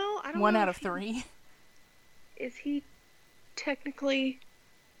 Well, I don't know. 1 out of 3. Is he technically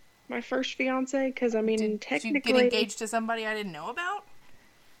my first fiance? Because, I mean, technically... Did you get engaged to somebody I didn't know about?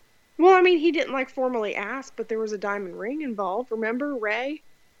 Well, I mean, he didn't, like, formally ask, but there was a diamond ring involved. Remember, Ray?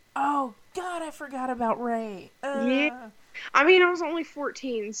 Oh, God, I forgot about Ray. Yeah. I mean, I was only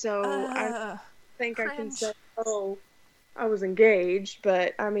 14, so I think cringe. I can say, I was engaged,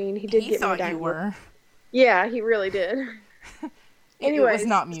 but, I mean, he did get me a diamond ring. You were. Yeah, he really did. Anyways, it was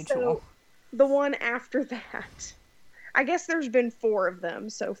not mutual. So the one after that... I guess there's been 4 of them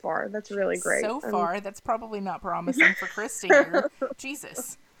so far. That's really great. So far, that's probably not promising for Chris to hear.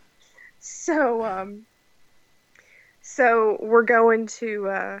 Jesus. So we're going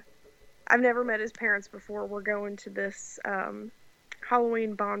to, I've never met his parents before. We're going to this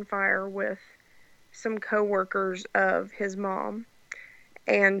Halloween bonfire with some coworkers of his mom.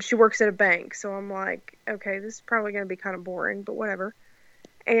 And she works at a bank. So I'm like, okay, this is probably going to be kind of boring, but whatever.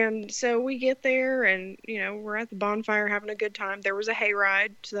 And so we get there, and, we're at the bonfire having a good time. There was a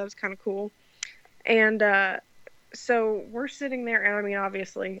hayride, so that was kind of cool. And so we're sitting there, and, I mean,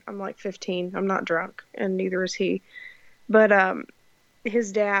 obviously, I'm like 15. I'm not drunk, and neither is he. But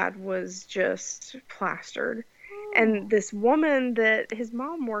his dad was just plastered. And this woman that his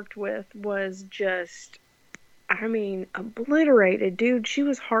mom worked with was just, I mean, obliterated. Dude, she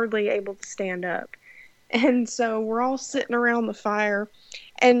was hardly able to stand up. And so we're all sitting around the fire,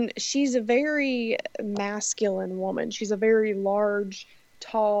 and she's a very masculine woman. She's a very large,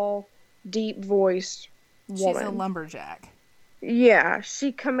 tall, deep-voiced woman. She's a lumberjack. Yeah,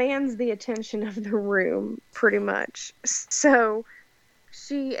 she commands the attention of the room, pretty much. So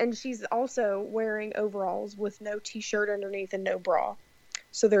she's also wearing overalls with no t-shirt underneath and no bra.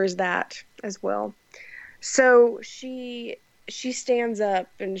 So there is that as well. So she stands up,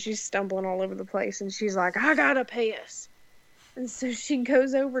 and she's stumbling all over the place, and she's like, I gotta piss. And so she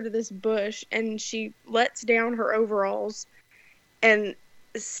goes over to this bush, and she lets down her overalls and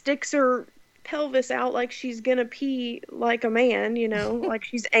sticks her pelvis out like she's gonna pee like a man, like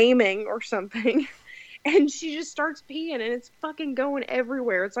she's aiming or something. And she just starts peeing, and it's fucking going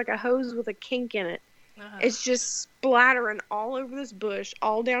everywhere. It's like a hose with a kink in it. It's just splattering all over this bush,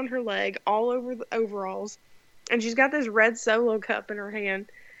 all down her leg, all over the overalls. And she's got this red Solo cup in her hand.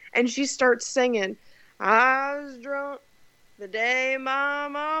 And she starts singing, I was drunk the day my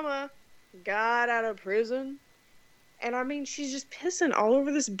mama got out of prison. And I mean, she's just pissing all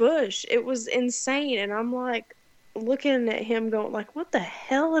over this bush. It was insane. And I'm like, looking at him going like, what the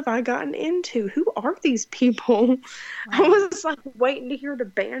hell have I gotten into? Who are these people? I was like waiting to hear the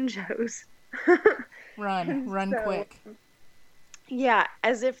banjos. Run So, quick. yeah,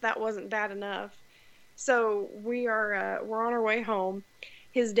 as if that wasn't bad enough. So we're on our way home.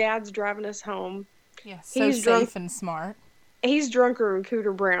 His dad's driving us home. Yeah, so He's drunk. safe and smart. He's drunker than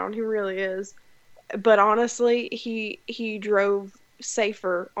Cooter Brown. He really is. But honestly, he drove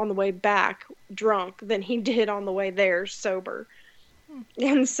safer on the way back drunk than he did on the way there sober.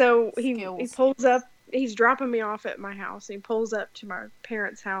 And so he Skills. pulls up. He's dropping me off at my house. He pulls up to my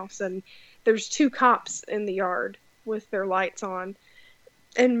parents' house, and there's two cops in the yard with their lights on.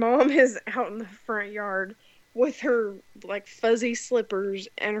 And Mom is out in the front yard with her like fuzzy slippers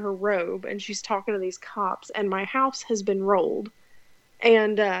and her robe, and she's talking to these cops. And my house has been rolled,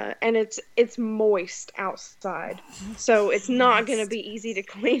 and it's moist outside, so it's not gonna be easy to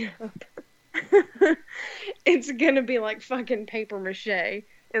clean up. It's gonna be like fucking paper mache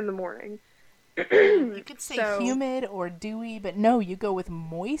in the morning. You could say So- humid or dewy, but no, you go with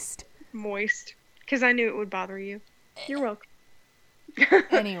moist. Moist, because I knew it would bother you. You're welcome.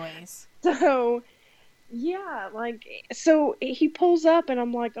 Anyways. So, yeah, like, so he pulls up and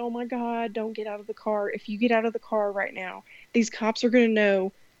I'm like, oh my God, don't get out of the car. If you get out of the car right now, these cops are going to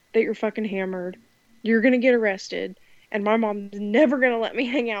know that you're fucking hammered. You're going to get arrested. And my mom's never going to let me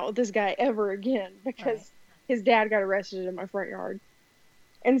hang out with this guy ever again because his dad got arrested in my front yard.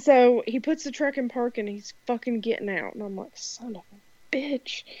 And so he puts the truck in park and he's fucking getting out. And I'm like, son of a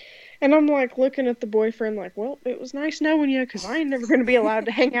bitch. And I'm like looking at the boyfriend like, well, it was nice knowing you because I ain't never going to be allowed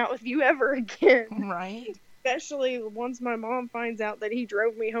to hang out with you ever again. Right? Especially once my mom finds out that he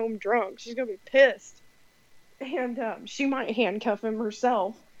drove me home drunk. She's going to be pissed. And she might handcuff him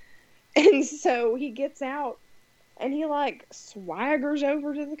herself. And so he gets out and he like swaggers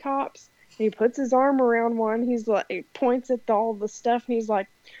over to the cops. He puts his arm around one. He's like, he points at all the stuff and he's like,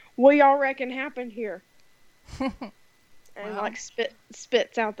 what y'all reckon happened here? And Wow. like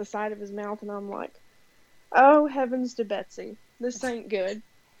spits out the side of his mouth, and I'm like, oh heavens to Betsy, this ain't good.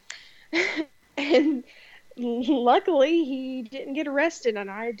 And luckily he didn't get arrested, and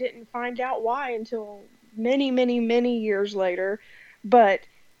I didn't find out why until many, many, many years later. But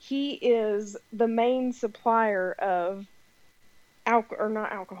he is the main supplier of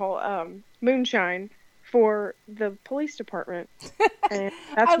moonshine for the police department. And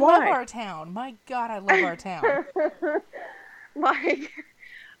that's I why. love our town. My God, I love our town. Like,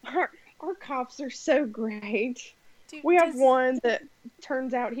 our cops are so great. Dude, We have one that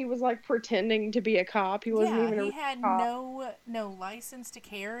turns out he was like pretending to be a cop. He wasn't even a he had cop. no license to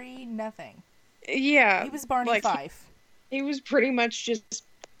carry, nothing. Yeah, He was Barney like, Fife. He was pretty much just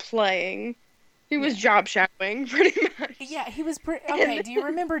playing. He was job shadowing, pretty much. Yeah, he was okay. Do you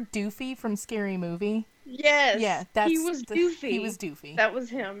remember Doofy from Scary Movie? Yes. Yeah, he was Doofy. He was Doofy. That was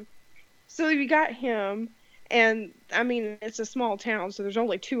him. So you got him, and I mean it's a small town, so there's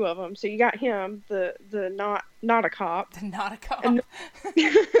only two of them. So you got him, the not a cop, Not a cop. and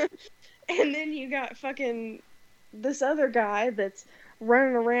then you got fucking this other guy that's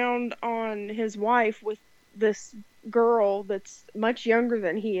running around on his wife with this girl that's much younger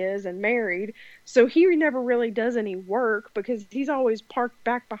than he is and married. So he never really does any work because he's always parked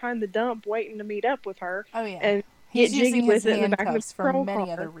back behind the dump waiting to meet up with her. Oh yeah. And He's get jiggy using with his it in the back of handcuffs the for patrol many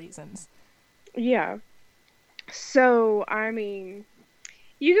car. other reasons. Yeah. So, I mean,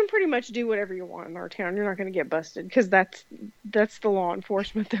 you can pretty much do whatever you want in our town. You're not going to get busted because that's the law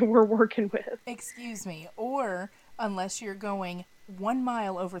enforcement that we're working with. Excuse me. Or unless you're going 1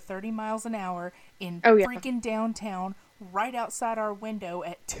 mile over 30 miles an hour in Oh, yeah. freaking downtown, right outside our window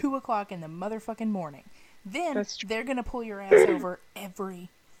at 2 o'clock in the motherfucking morning. Then That's true. they're going to pull your ass over every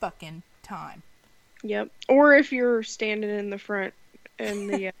fucking time. Yep. Or if you're standing in the front in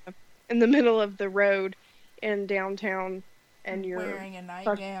the middle of the road in downtown and you're Wearing a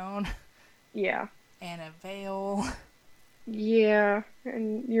nightgown yeah. and a veil. Yeah,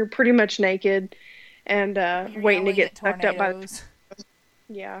 and you're pretty much naked and You're waiting to yelling get at sucked up by the tornadoes.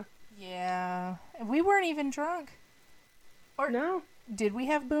 yeah. Yeah. We weren't even drunk. Or No. did we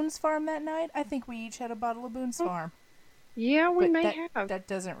have Boone's Farm that night? I think we each had a bottle of Boone's Farm. Yeah, we But may have. that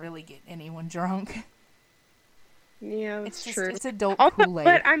doesn't really get anyone drunk. Yeah, that's It's true. It's adult Also, Kool-Aid.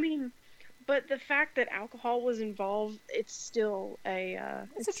 but I mean, but the fact that alcohol was involved, it's still a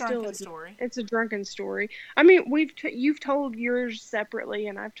It's a still drunken story. It's a drunken story. I mean, you've told yours separately,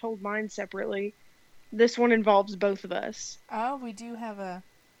 and I've told mine separately. This one involves both of us. Oh, we do have a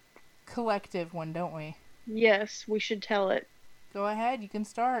collective one, don't we? Yes, we should tell it. Go ahead, you can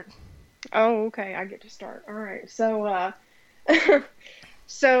start. Oh, okay, I get to start. All right, so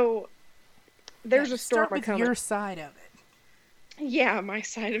so there's a storm start with coming. your side of it. Yeah, my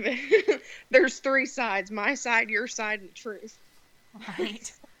side of it. There's three sides: my side, your side, and the truth.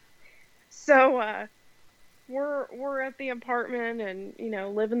 Right. So we're at the apartment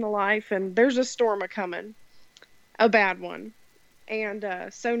and living the life, and there's a storm a coming, a bad one. And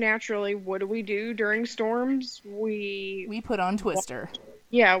so naturally, what do we do during storms? We put on Twister.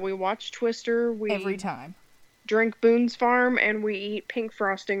 Yeah, we watch Twister. We every time drink Boone's Farm, and we eat pink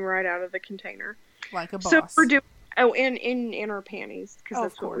frosting right out of the container. Like a boss. So we're doing in our panties, because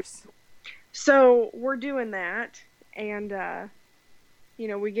that's of course. So we're doing that, and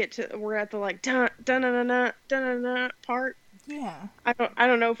we're at the like dun dun dun dun dun dun part. Yeah. I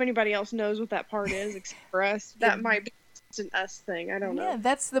don't know if anybody else knows what that part is except for us. That might be an us thing. I don't know. Yeah,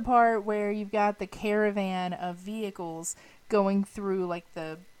 that's the part where you've got the caravan of vehicles going through like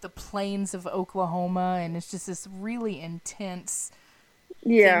the plains of Oklahoma, and it's just this really intense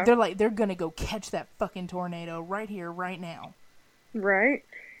thing. They're gonna go catch that fucking tornado right here, right now. Right.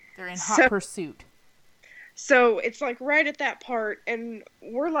 They're in hot pursuit. So it's like right at that part, and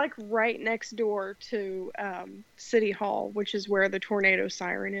we're like right next door to City Hall, which is where the tornado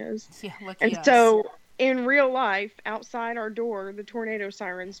siren is. Yeah, lucky and us. So in real life, outside our door, the tornado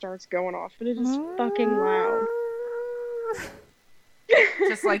siren starts going off, and it is fucking loud.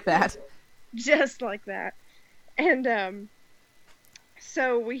 Just like that. Just like that. And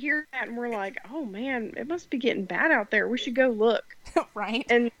so we hear that, and we're like, oh man, it must be getting bad out there. We should go look. Right?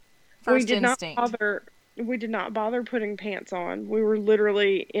 And First instinct. We did not bother putting pants on. We were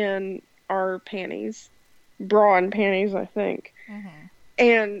literally in our panties. Bra and panties, I think. Mm-hmm.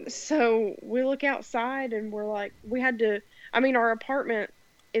 And so we look outside, and we're like, our apartment,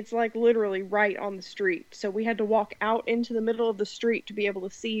 it's like literally right on the street. So we had to walk out into the middle of the street to be able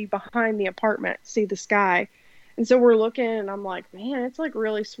to see behind the apartment, see the sky. And so we're looking, and I'm like, man, it's like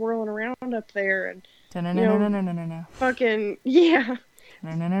really swirling around up there. And no. Fucking, yeah.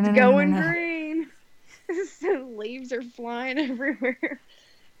 It's going green. So leaves are flying everywhere.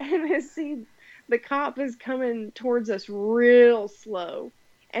 And I see the cop is coming towards us real slow.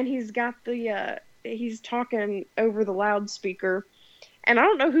 And he's got he's talking over the loudspeaker. And I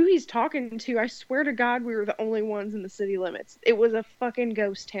don't know who he's talking to. I swear to God, we were the only ones in the city limits. It was a fucking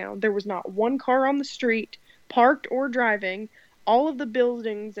ghost town. There was not one car on the street, parked or driving. All of the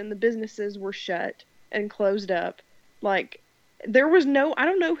buildings and the businesses were shut and closed up. Like, there was I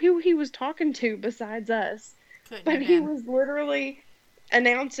don't know who he was talking to besides us. But he was literally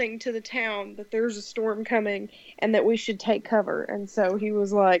announcing to the town that there's a storm coming and that we should take cover. And so he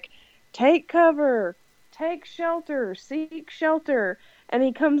was like, take cover, take shelter, seek shelter. And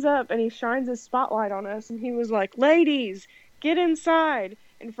he comes up and he shines his spotlight on us, and he was like, ladies, get inside,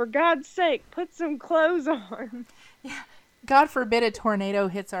 and for God's sake, put some clothes on. Yeah. God forbid a tornado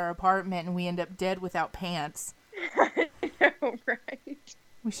hits our apartment and we end up dead without pants. I know, right?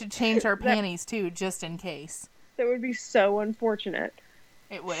 We should change our panties too, just in case. That would be so unfortunate.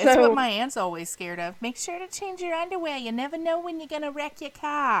 It would. It's what my aunt's always scared of. Make sure to change your underwear. You never know when you're going to wreck your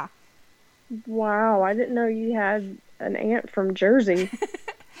car. Wow, I didn't know you had an aunt from Jersey.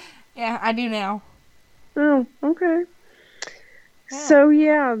 Yeah, I do now. Oh, okay. Yeah. So,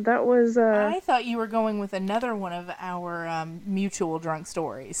 yeah, that was... I thought you were going with another one of our mutual drunk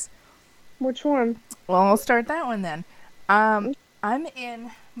stories. Which one? Well, I'll start that one then. I'm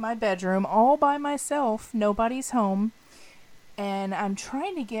in my bedroom all by myself. Nobody's home. And I'm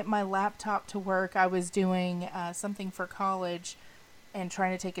trying to get my laptop to work. I was doing something for college and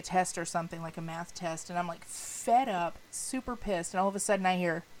trying to take a test or something, like a math test. And I'm like fed up, super pissed. And all of a sudden I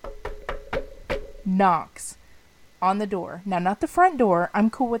hear knocks on the door. Now, not the front door.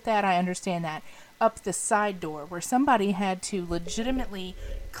 I'm cool with that. I understand that. Up the side door, where somebody had to legitimately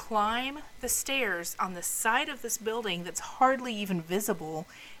climb the stairs on the side of this building that's hardly even visible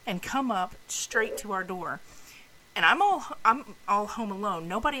and come up straight to our door. And I'm all home alone.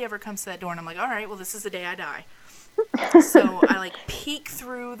 Nobody ever comes to that door, and I'm like, all right, well, this is the day I die. So I like peek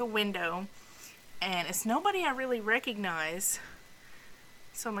through the window, and it's nobody I really recognize.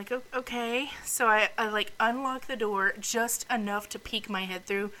 So I'm like, okay. So I like unlock the door just enough to peek my head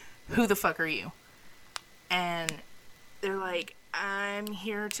through. Who the fuck are you? And they're like, I'm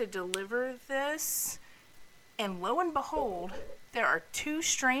here to deliver this. And lo and behold, there are two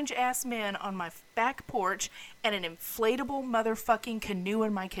strange-ass men on my back porch and an inflatable motherfucking canoe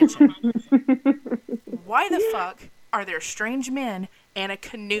in my kitchen. Why the fuck are there strange men and a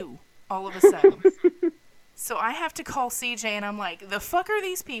canoe all of a sudden? So I have to call CJ, and I'm like, the fuck are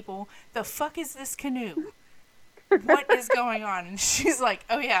these people? The fuck is this canoe? What is going on? And she's like,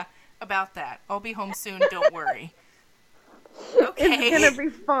 oh yeah, about that. I'll be home soon, don't worry. Okay. It's gonna be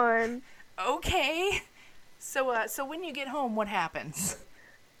fun. Okay. So when you get home, what happens?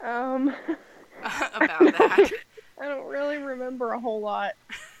 About that. I don't really remember a whole lot,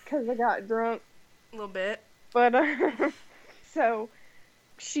 because I got drunk. A little bit. But, so,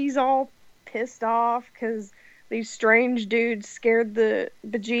 she's all pissed off because these strange dudes scared the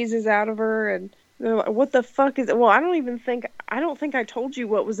bejesus out of her, and they're like, what the fuck is it? Well, I don't think I told you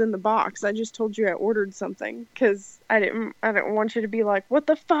what was in the box. I just told you I ordered something, because I didn't want you to be like, what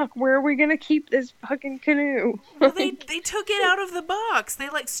the fuck? Where are we gonna keep this fucking canoe? Well, they took it out of the box. They,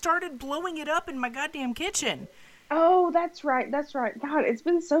 like, started blowing it up in my goddamn kitchen. Oh, that's right. God, it's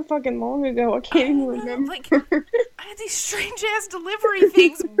been so fucking long ago. I can't even remember. Like, I had these strange-ass delivery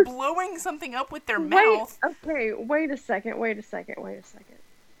things blowing something up with their mouth. Okay, wait a second.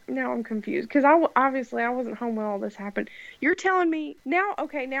 Now I'm confused, because obviously I wasn't home when all this happened. You're telling me now?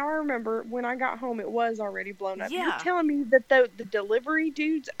 Okay, now I remember when I got home, it was already blown up. Yeah. You're telling me that the delivery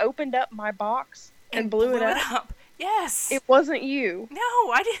dudes opened up my box and blew it up? Yes. It wasn't you. No,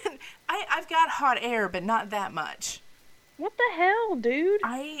 I didn't. I've got hot air, but not that much. What the hell, dude?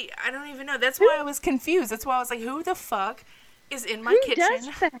 I don't even know. That's why I was confused. That's why I was like, who the fuck is in my kitchen?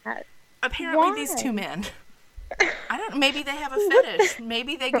 Who does that? Apparently these two men. I don't. Maybe they have a fetish.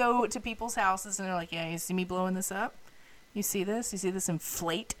 Maybe they go to people's houses and they're like, yeah, you see me blowing this up? You see this? You see this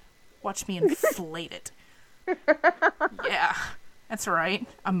inflate? Watch me inflate it. Yeah, that's right.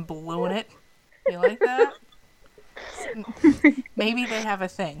 I'm blowing it. You like that? Maybe they have a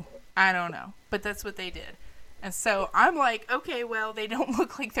thing. I don't know. But that's what they did. And so I'm like, okay, well, they don't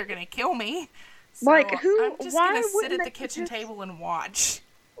look like they're going to kill me. So like, I'm just going to sit at the kitchen table and watch.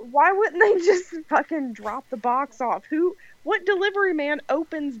 Why wouldn't they just fucking drop the box off? What delivery man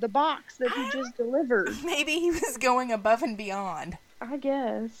opens the box that he just delivered? Maybe he was going above and beyond. I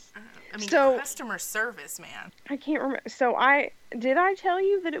guess. I mean, customer service, man. I can't remember. So did I tell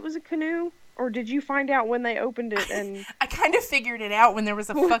you that it was a canoe? Or did you find out when they opened it? And I kind of figured it out when there was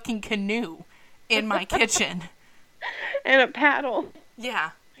a fucking canoe in my kitchen. And a paddle.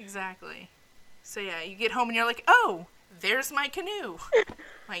 Yeah, exactly. So yeah, you get home and you're like, oh, there's my canoe.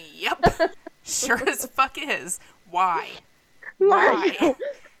 Like, yep, sure as fuck is. Why? Why?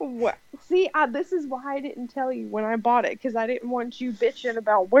 What? See, this is why I didn't tell you when I bought it, because I didn't want you bitching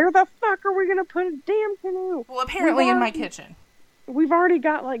about where the fuck are we going to put a damn canoe? Well, apparently in my kitchen. We've already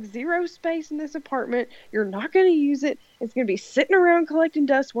got like zero space in this apartment. You're not going to use it. It's going to be sitting around collecting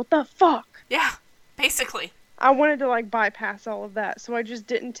dust. What the fuck? Yeah, basically. I wanted to like bypass all of that, so I just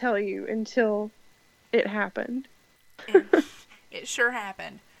didn't tell you until it happened. It sure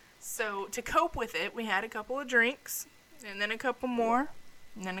happened. So to cope with it, we had a couple of drinks, and then a couple more,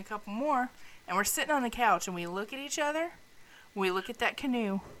 and then a couple more, and we're sitting on the couch, and we look at each other, we look at that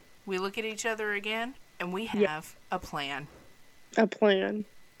canoe, we look at each other again, and we have a plan. A plan.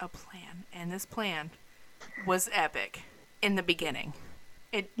 And this plan was epic in the beginning.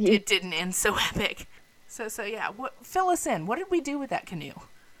 It didn't end so epic. So yeah, fill us in. What did we do with that canoe?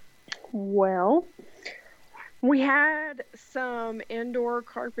 Well, we had some indoor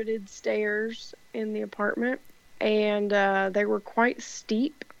carpeted stairs in the apartment, and they were quite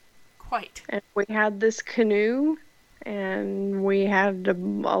steep. Quite. And we had this canoe, and we had a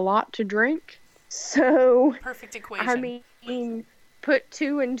lot to drink. So, perfect equation. I mean, put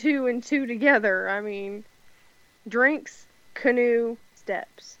 2 and 2 and 2 together. I mean, drinks, canoe,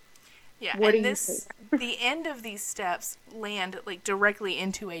 steps. Yeah, and the end of these steps land like directly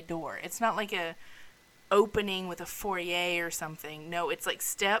into a door. It's not like a opening with a foyer or something. No, it's like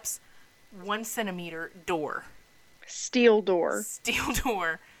steps, 1 centimeter, door. Steel door. Steel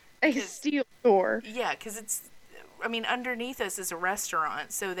door. A steel door. Yeah, because underneath us is a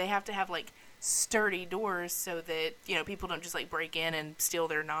restaurant, so they have to have like sturdy doors so that, people don't just like break in and steal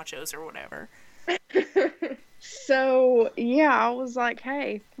their nachos or whatever. So, yeah, I was like,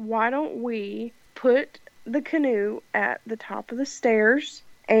 hey, why don't we put the canoe at the top of the stairs?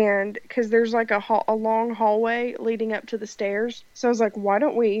 And because there's like a long hallway leading up to the stairs. So I was like, why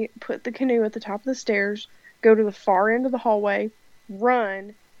don't we put the canoe at the top of the stairs, go to the far end of the hallway,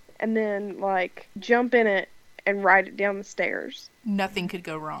 run, and then like jump in it and ride it down the stairs. Nothing could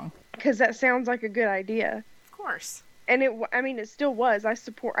go wrong. Because that sounds like a good idea. Of course. And it still was. I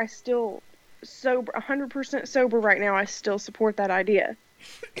still sober, 100% sober right now. I still support that idea.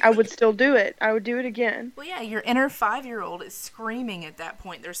 I would still do it. I would do it again. Well, yeah, your inner 5-year-old is screaming at that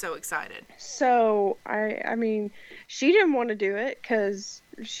point. They're so excited. So, I mean, she didn't want to do it because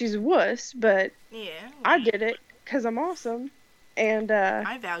she's a wuss, but yeah, I did it because I'm awesome. And,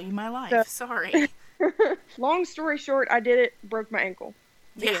 I value my life. Sorry. Long story short, I did it, broke my ankle.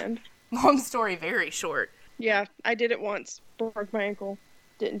 The end. Long story very short. Yeah, I did it once, broke my ankle,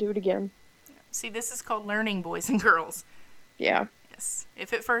 didn't do it again. See, this is called learning, boys and girls. Yeah. Yes.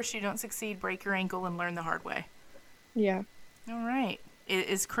 If at first you don't succeed, break your ankle and learn the hard way. Yeah. All right.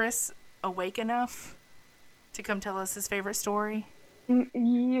 Is Chris awake enough to come tell us his favorite story?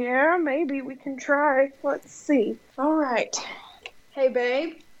 Yeah, maybe we can try. Let's see. All right. Hey,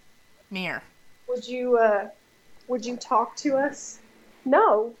 babe. Mir. Would you talk to us?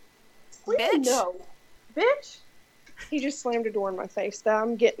 No. What do you mean Bitch. no? Bitch. He just slammed a door in my face.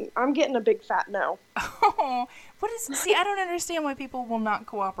 I'm getting a big fat no. Oh, see, I don't understand why people will not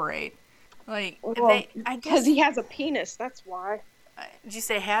cooperate. Like, Well, I guess... Because he has a penis, that's why. Did you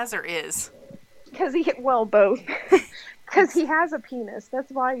say has or is? Both. Because he has a penis,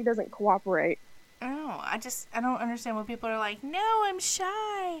 that's why he doesn't cooperate. Oh, I don't understand why people are like, no, I'm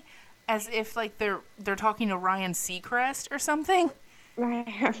shy. As if, like, they're talking to Ryan Seacrest or something. I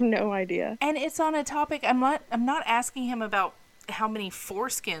have no idea. And it's on a topic, I'm not asking him about how many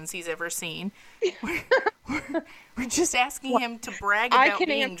foreskins he's ever seen. We're just asking him to brag about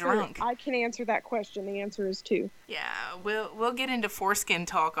being drunk. I can answer that question. The answer is 2. Yeah, we'll get into foreskin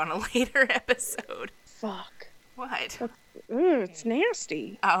talk on a later episode. Fuck. What? It's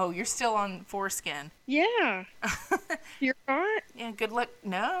nasty. Oh, you're still on foreskin. Yeah. You're not? Yeah, good luck.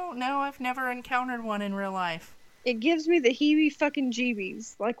 No, I've never encountered one in real life. It gives me the heebie fucking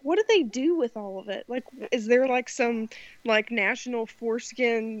jeebies. Like, what do they do with all of it? Like, is there like some like national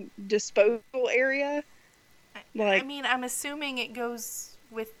foreskin disposal area? Like, I mean, I'm assuming it goes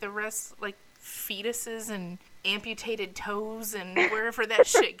with the rest, like fetuses and amputated toes and wherever that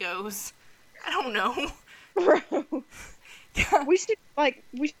shit goes. I don't know. Bro.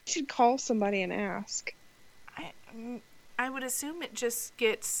 we should call somebody and ask. I would assume it just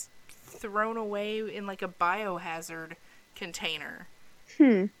gets thrown away in like a biohazard container.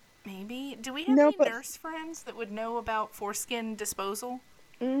 Maybe. Do we have any nurse friends that would know about foreskin disposal?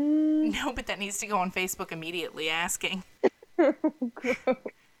 No, but that needs to go on Facebook immediately asking.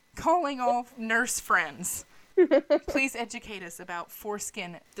 Calling all nurse friends. Please educate us about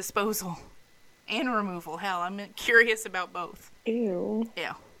foreskin disposal and removal. Hell, I'm curious about both. Ew. Ew.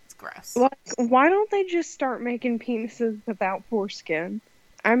 It's gross. Like, why don't they just start making penises without foreskin?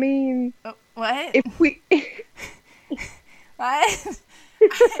 I mean... what? If we... What?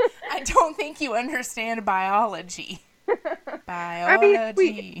 I don't think you understand biology. Biology. I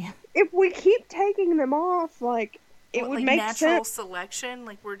mean, if we keep taking them off, like, it would like make natural sense. selection?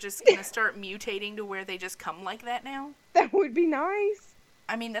 Like, we're just gonna start mutating to where they just come like that now? That would be nice.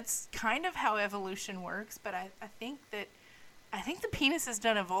 I mean, that's kind of how evolution works, but I think the penis is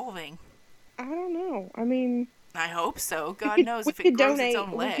done evolving. I don't know. I mean... I hope so. God knows if it grows its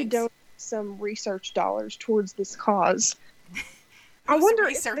own legs. We could donate some research dollars towards this cause. I wonder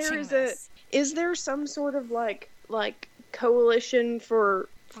if is there some sort of like coalition for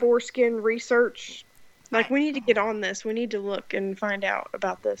foreskin research? Like, we need to get on this. We need to look and find out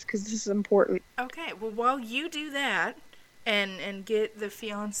about this because this is important. Okay, well, while you do that and get the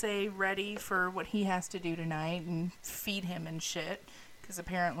fiance ready for what he has to do tonight and feed him and shit, because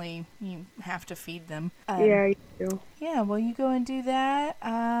apparently you have to feed them. Yeah, you do. Yeah, well, you go and do that.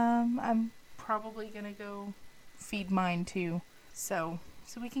 I'm probably going to go feed mine too. So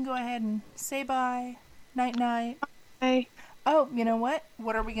we can go ahead and say bye. Night-night. Bye. Oh, you know what?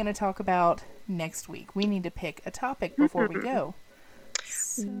 What are we going to talk about next week? We need to pick a topic before we go.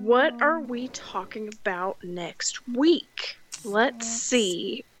 So... What are we talking about next week? Let's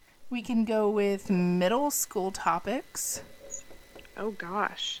see. We can go with middle school topics. Oh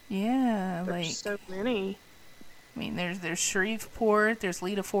gosh. Yeah, there's so many. I mean, there's Shreveport, there's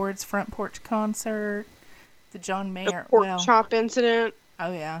Lita Ford's Front Porch Concert, the John Mayer... The pork chop incident.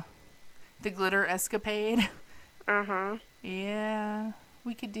 Oh, yeah. The glitter escapade. Uh-huh. Yeah,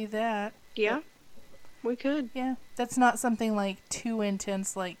 we could do that. Yeah, we could. Yeah, that's not something, like, too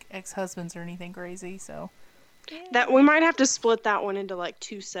intense like Ex-Husbands or anything crazy, so... Yeah. That we might have to split that one into, like,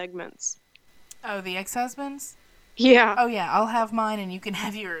 2 segments. Oh, the Ex-Husbands? Yeah. Oh, yeah, I'll have mine and you can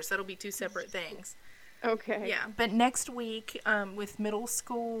have yours. That'll be 2 separate things. Okay. Yeah, but next week, with middle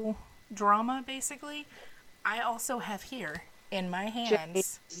school drama, basically, I also have here in my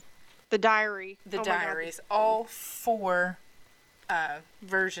hands... The diary. The diaries. All 4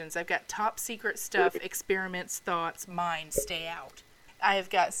 versions. I've got Top Secret Stuff, Experiments, Thoughts, Mine, Stay Out. I have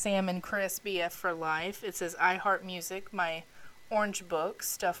got Sam and Chris, BF for Life. It says I Heart Music, my orange book,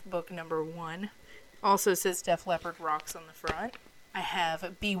 Stuff Book number 1. Also says Def Leppard Rocks on the front. I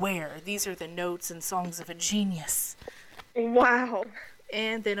have Beware. These are the notes and songs of a genius. Wow.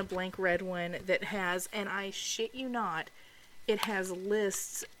 And then a blank red one that has, and I shit you not, it has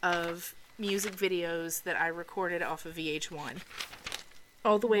lists of music videos that I recorded off of VH1.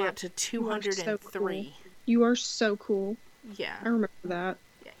 All the way up to 203. You are so cool. Yeah. I remember that.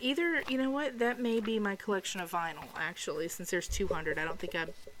 Yeah. Either, you know what, that may be my collection of vinyl, actually, since there's 200. I don't think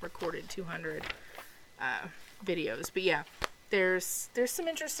I've recorded 200 videos. But yeah, there's some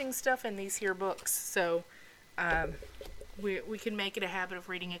interesting stuff in these here books. So we can make it a habit of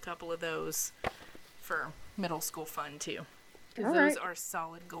reading a couple of those for middle school fun, too. Because those are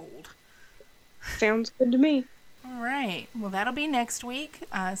solid gold. Sounds good to me. All right. Well, that'll be next week.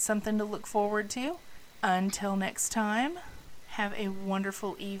 Something to look forward to. Until next time, have a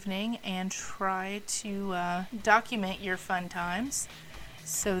wonderful evening and try to document your fun times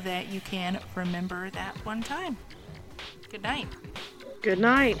so that you can remember that one time. Good night. Good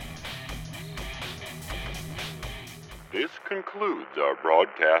night. This concludes our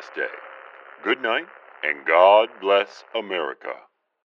broadcast day. Good night, and God bless America.